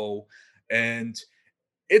go, and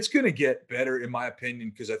it's going to get better, in my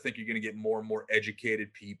opinion, because I think you're going to get more and more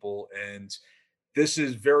educated people. And this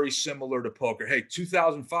is very similar to poker. Hey,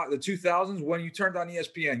 2005, the 2000s, when you turned on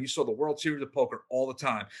ESPN, you saw the World Series of Poker all the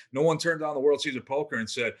time. No one turned on the World Series of Poker and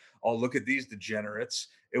said, oh, look at these degenerates.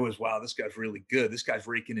 It was, wow, this guy's really good. This guy's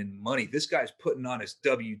raking in money. This guy's putting on his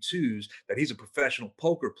W-2s that he's a professional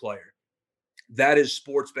poker player. That is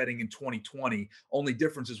sports betting in 2020. Only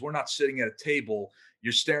difference is we're not sitting at a table.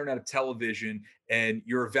 You're staring at a television and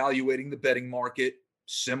you're evaluating the betting market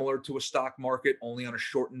similar to a stock market, only on a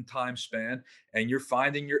shortened time span. And you're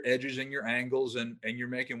finding your edges and your angles, and you're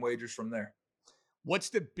making wagers from there. What's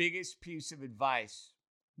the biggest piece of advice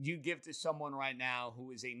you give to someone right now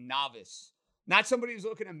who is a novice? Not somebody who's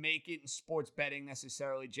looking to make it in sports betting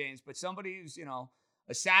necessarily, James, but somebody who's,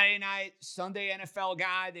 a Saturday night, Sunday NFL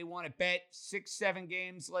guy. They want to bet 6-7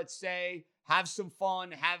 games, let's say, have some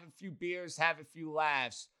fun, have a few beers, have a few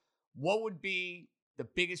laughs. What would be the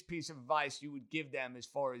biggest piece of advice you would give them as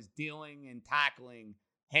far as dealing and tackling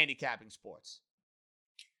handicapping sports?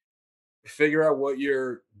 Figure out what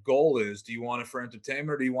your goal is. Do you want it for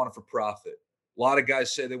entertainment or do you want it for profit? A lot of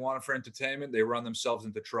guys say they want it for entertainment. They run themselves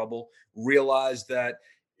into trouble. Realize that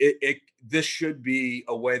this should be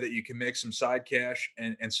a way that you can make some side cash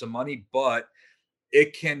and some money, but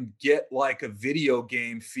it can get like a video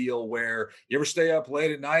game feel where you ever stay up late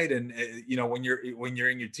at night and when you're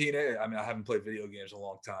in your teenage. I mean, I haven't played video games in a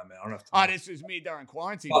long time, man. I don't have time. Oh, this was me during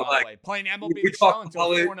quarantine, by the way, playing MLB The Show until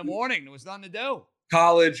 4 in the morning. There was nothing to do.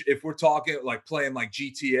 College, if we're talking like playing like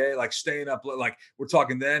GTA, like staying up, like we're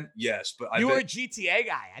talking then, yes. But you were a GTA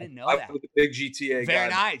guy. I didn't know that. I was a big GTA guy. Very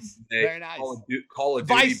nice. Very nice. Call of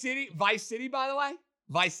Duty. Vice City, by the way.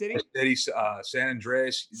 Vice City, San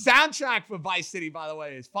Andreas. Soundtrack for Vice City, by the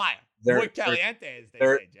way, is fire. Muy caliente, as they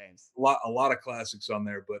say, James. A lot of classics on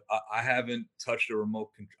there, but I haven't touched a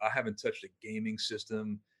remote control. I haven't touched a gaming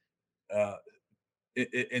system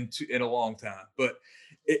in a long time. But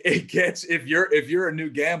it gets, if you're a new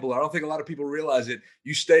gambler, I don't think a lot of people realize it.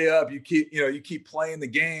 You stay up, you keep playing the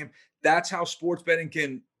game. That's how sports betting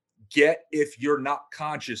can get if you're not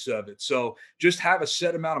conscious of it. So just have a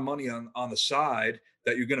set amount of money on the side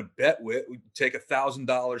that you're going to bet with. Take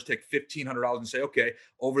 $1,000, take $1,500 and say, okay,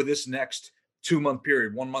 over this next 2-month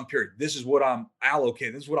period, 1-month period, this is what I'm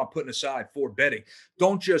allocating. This is what I'm putting aside for betting.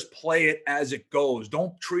 Don't just play it as it goes.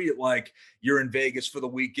 Don't treat it like you're in Vegas for the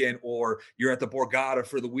weekend or you're at the Borgata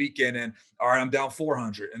for the weekend and, all right, I'm down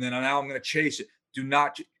 400 and then now I'm going to chase it. Do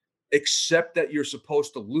not accept that you're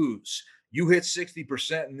supposed to lose. You hit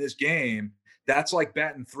 60% in this game. That's like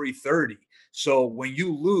batting 330. So when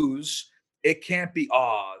you lose, it can't be,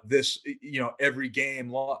 every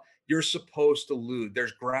game you're supposed to lose.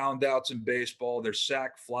 There's ground outs in baseball. There's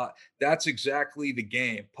sack fly. That's exactly the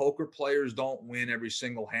game. Poker players don't win every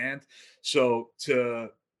single hand. So to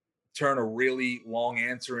turn a really long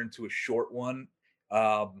answer into a short one,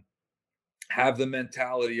 have the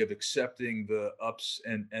mentality of accepting the ups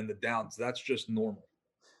and the downs. That's just normal.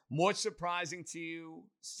 More surprising to you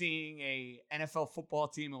seeing a NFL football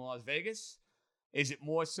team in Las Vegas? Is it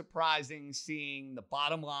more surprising seeing the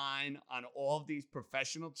bottom line on all of these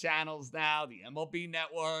professional channels now, the MLB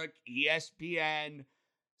Network, ESPN,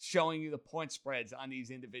 showing you the point spreads on these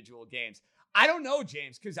individual games? I don't know,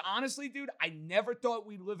 James, because honestly, dude, I never thought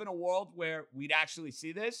we'd live in a world where we'd actually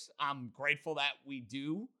see this. I'm grateful that we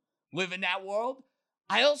do live in that world.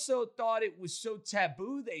 I also thought it was so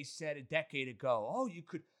taboo, they said a decade ago. Oh,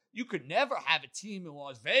 you could never have a team in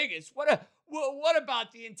Las Vegas. What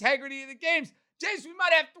about the integrity of the games? James, we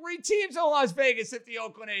might have 3 teams in Las Vegas if the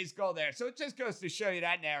Oakland A's go there. So it just goes to show you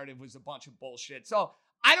that narrative was a bunch of bullshit. So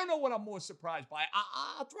I don't know what I'm more surprised by.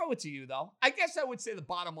 I'll throw it to you, though. I guess I would say the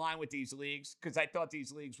bottom line with these leagues, because I thought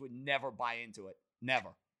these leagues would never buy into it. Never.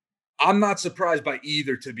 I'm not surprised by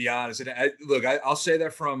either, to be honest. And I'll say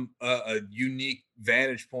that from a unique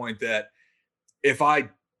vantage point that if I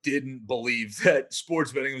didn't believe that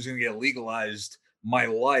sports betting was going to get legalized, my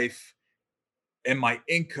life and my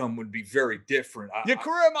income would be very different. Your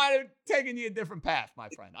career might have taken you a different path, my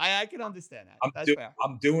friend. I can understand that. That's fair.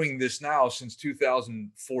 I'm doing this now since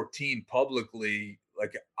 2014 publicly.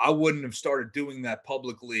 Like, I wouldn't have started doing that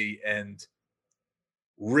publicly and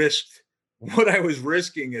risked what I was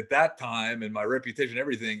risking at that time and my reputation and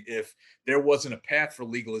everything if there wasn't a path for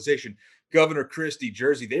legalization. Governor Christie,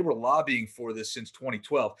 Jersey, they were lobbying for this since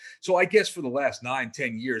 2012. So I guess for the last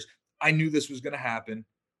 9-10 years, I knew this was going to happen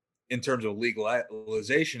in terms of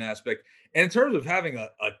legalization aspect. And in terms of having a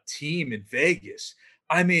team in Vegas,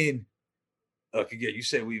 I mean, look, again, you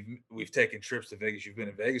say we've taken trips to Vegas. You've been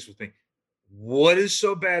in Vegas with me. What is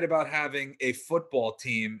so bad about having a football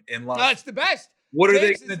team in Las Vegas? No, it's the best. What are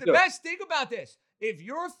they It's going to the do? best. Think about this. If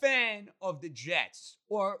you're a fan of the Jets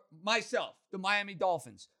or myself, the Miami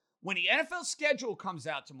Dolphins, when the NFL schedule comes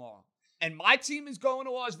out tomorrow and my team is going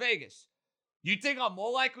to Las Vegas, you think I'm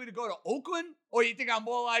more likely to go to Oakland or you think I'm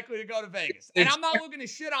more likely to go to Vegas? And I'm not looking to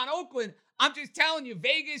shit on Oakland. I'm just telling you,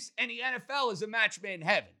 Vegas and the NFL is a match made in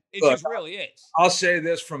heaven. It just really is. I'll say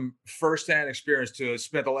this from firsthand experience too. I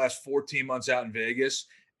spent the last 14 months out in Vegas,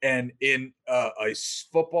 and in a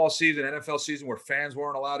football season, NFL season where fans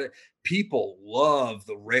weren't allowed it, people love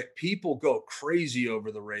people go crazy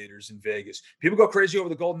over the Raiders in Vegas. People go crazy over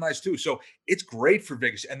the Golden Knights too. So it's great for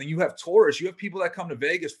Vegas. And then you have tourists. You have people that come to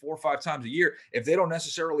Vegas 4 or 5 times a year. If they don't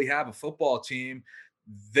necessarily have a football team,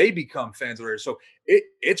 they become fans of the Raiders. So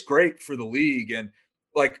it's great for the league. And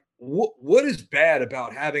like, what is bad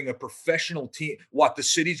about having a professional team? What, the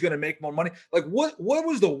city's going to make more money? Like, what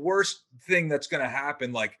was the worst thing that's going to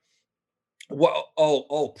happen? Like,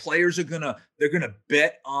 players are they're gonna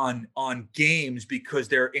bet on games because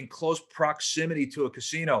they're in close proximity to a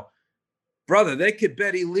casino. Brother, they could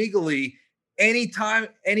bet illegally anytime,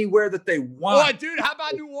 anywhere that they want. Oh, dude, how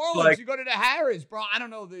about New Orleans? Like, you go to the Harrah's, bro. I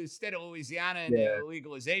don't know the state of Louisiana and the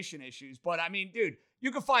legalization issues, but I mean, dude,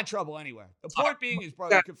 you can find trouble anywhere. The point being is, bro,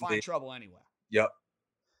 you can find trouble anywhere. Yep.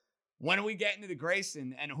 When are we getting to the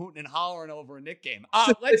Grayson and hooting and hollering over a Knick game?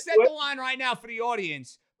 Let's set the line right now for the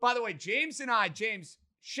audience. By the way, James,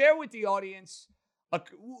 share with the audience.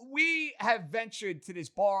 We have ventured to this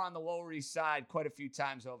bar on the Lower East Side quite a few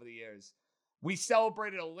times over the years. We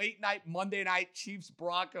celebrated a late night Monday night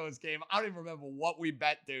Chiefs-Broncos game. I don't even remember what we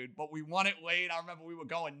bet, dude, but we won it late. I remember we were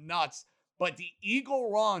going nuts. But the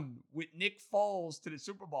Eagle run with Nick Foles to the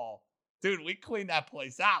Super Bowl, dude, we cleaned that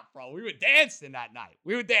place out, bro. We were dancing that night.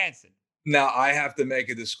 We were dancing. Now, I have to make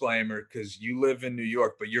a disclaimer because you live in New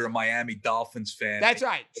York, but you're a Miami Dolphins fan. That's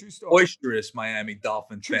right. True story. Boisterous Miami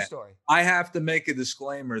Dolphins fan. True story. I have to make a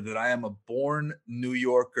disclaimer that I am a born New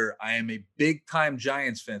Yorker. I am a big-time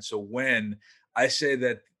Giants fan. So when I say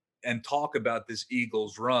that and talk about this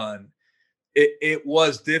Eagles run, it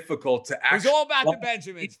was difficult to actually. It was all about the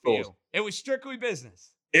Benjamins for you. It was strictly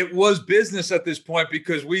business. It was business at this point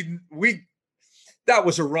because that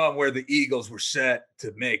was a run where the Eagles were set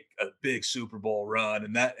to make a big Super Bowl run,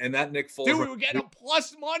 and that Nick Foles. Dude, we were getting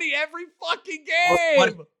plus money every fucking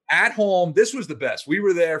game at home. This was the best. We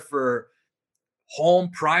were there for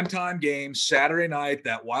home primetime games Saturday night,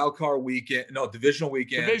 that wild card weekend, divisional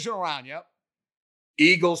weekend, divisional round. Yep.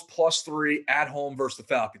 Eagles +3 at home versus the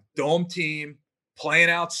Falcons. Dome team playing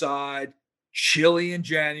outside, chilly in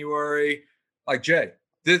January. Like, Jay,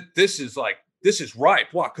 this is ripe.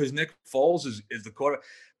 Why? Because Nick Foles is the quarterback.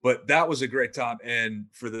 But that was a great time. And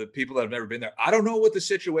for the people that have never been there, I don't know what the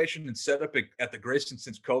situation and setup at the Grayson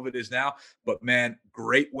since COVID is now. But, man,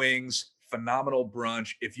 great wings, phenomenal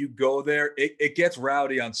brunch. If you go there, it gets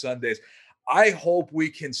rowdy on Sundays. I hope we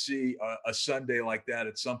can see a Sunday like that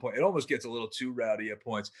at some point. It almost gets a little too rowdy at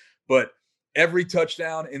points. But every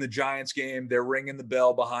touchdown in the Giants game, they're ringing the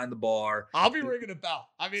bell behind the bar. I'll be ringing the bell.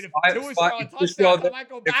 I mean, if Tua throw a touchdown, I might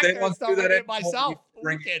go back there and start ringing it myself.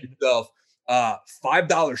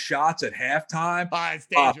 $5 shots at halftime. It's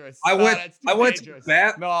dangerous. I went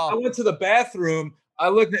to the bathroom. I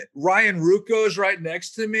looked at Ryan Rucco's right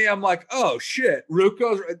next to me. I'm like, oh shit,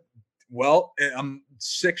 Rucco's. Well, I'm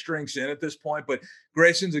 6 drinks in at this point, but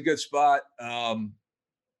Grayson's a good spot.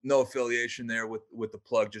 No affiliation there with the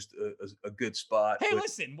plug, just a good spot. Hey,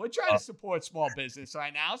 listen, we're trying to support small business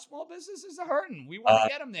right now. Small businesses are hurting. We want to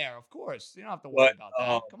get them there, of course. You don't have to worry about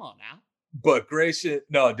that. Come on now. But Grayson,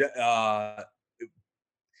 no,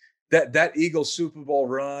 that Eagles Super Bowl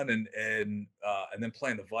run and then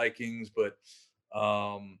playing the Vikings, but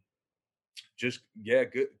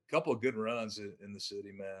good couple of good runs in the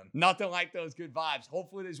city, man. Nothing like those good vibes.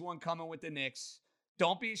 Hopefully there's one coming with the Knicks.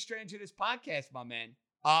 Don't be a stranger to this podcast, my man.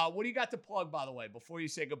 What do you got to plug, by the way, before you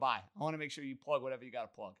say goodbye? I want to make sure you plug whatever you got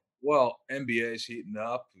to plug. Well, NBA is heating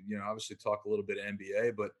up. Obviously talk a little bit of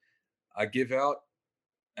NBA, but I give out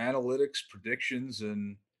analytics, predictions,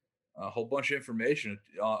 and a whole bunch of information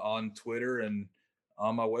on Twitter and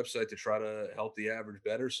on my website to try to help the average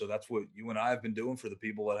better. So that's what you and I have been doing for the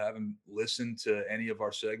people that haven't listened to any of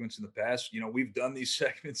our segments in the past. We've done these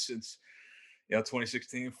segments since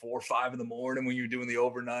 2016, 4 or 5 in the morning when you're doing the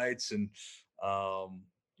overnights. And,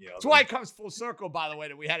 that's why it comes full circle, by the way,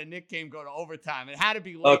 that we had a Knick game go to overtime. It had to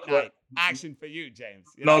be late night action for you, James.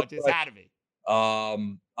 It just had to be.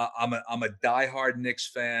 I'm a diehard Knicks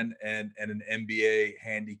fan and an NBA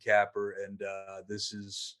handicapper. And,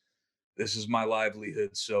 this is my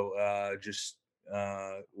livelihood. So,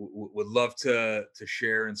 would love to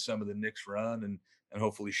share in some of the Knicks run and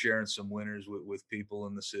hopefully sharing some winners with people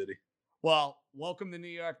in the city. Well, welcome to New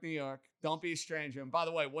York, New York. Don't be a stranger. And by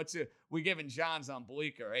the way, we giving Johns on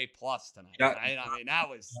Bleecker A+ tonight. Right? I mean, that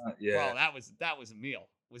was that was a meal.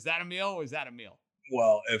 Was that a meal or was that a meal?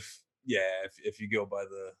 Well, if you go by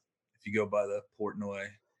the Portnoy.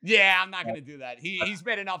 Yeah, I'm not going to do that. He's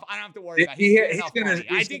made enough. I don't have to worry about it.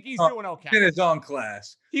 I think he's doing okay. In his own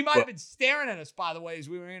class. He might have been staring at us, by the way, as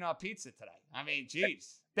we were eating our pizza today. I mean,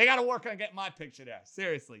 geez. They got to work on getting my picture there.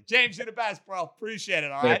 Seriously. James, you're the best, bro. Appreciate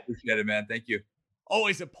it, all right? Appreciate it, man. Thank you.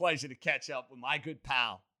 Always a pleasure to catch up with my good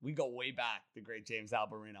pal. We go way back, the great James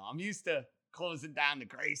Alberino. I'm used to closing down the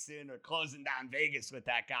Grayson or closing down Vegas with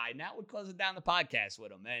that guy. Now we're closing down the podcast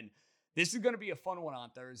with him. And this is going to be a fun one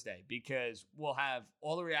on Thursday because we'll have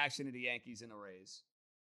all the reaction to the Yankees and the Rays.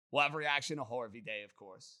 We'll have reaction to Harvey Day, of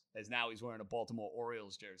course, as now he's wearing a Baltimore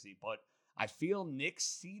Orioles jersey. But I feel Knicks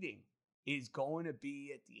seeding is going to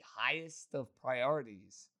be at the highest of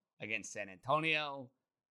priorities against San Antonio,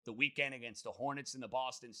 the weekend against the Hornets and the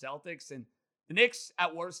Boston Celtics. And the Knicks,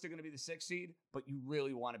 at worst, are going to be the 6th seed, but you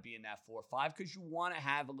really want to be in that 4 or 5 because you want to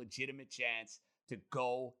have a legitimate chance to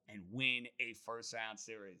go and win a first-round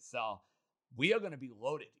series. So we are going to be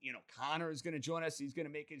loaded. Connor is going to join us. He's going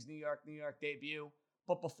to make his New York debut.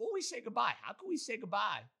 But before we say goodbye, how can we say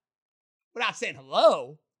goodbye without saying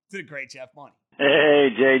hello to the great Jeff Money? Hey,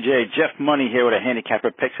 JJ. Jeff Money here with a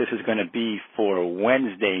handicapper picks. This is going to be for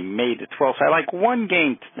Wednesday, May the 12th. I like one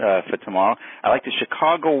game for tomorrow. I like the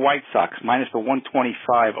Chicago White Sox, minus the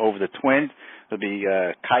 125 over the Twins. It'll be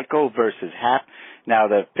Keiko versus Happ. Now,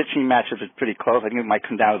 the pitching matchup is pretty close. I think it might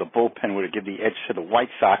come down to the bullpen where to give the edge to the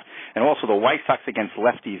White Sox. And also, the White Sox against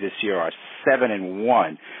lefties this year are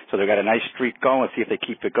 7-1. So they've got a nice streak going. Let's see if they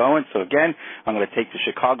keep it going. So, again, I'm going to take the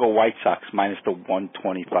Chicago White Sox minus the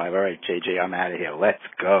 125. All right, JJ, I'm out of here. Let's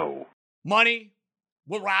go. Money,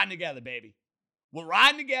 we're riding together, baby. We're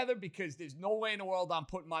riding together because there's no way in the world I'm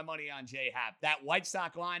putting my money on J-Happ. That White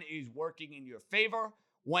Sox line is working in your favor.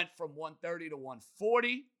 Went from 130 to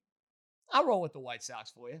 140. I'll roll with the White Sox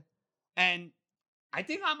for you. And I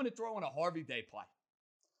think I'm going to throw in a Harvey Day play.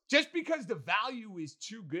 Just because the value is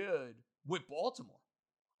too good with Baltimore.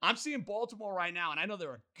 I'm seeing Baltimore right now, and I know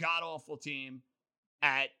they're a god-awful team,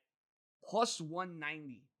 at plus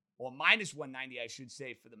 190, or minus 190, I should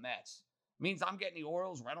say, for the Mets. Means I'm getting the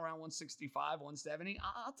Orioles right around 165, 170.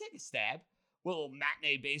 I'll take a stab. A little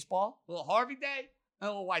matinee baseball, a little Harvey Day, and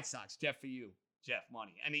a little White Sox. Jeff for you, Jeff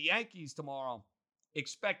Money. And the Yankees tomorrow,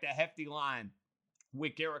 expect a hefty line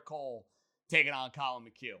with Garrett Cole taking on Colin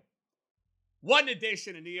McHugh. One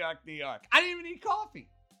edition of New York, New York. I didn't even need coffee.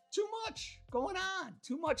 Too much going on.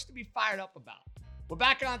 Too much to be fired up about. We're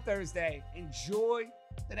back on Thursday. Enjoy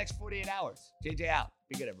the next 48 hours. JJ out.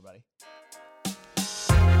 Be good, everybody.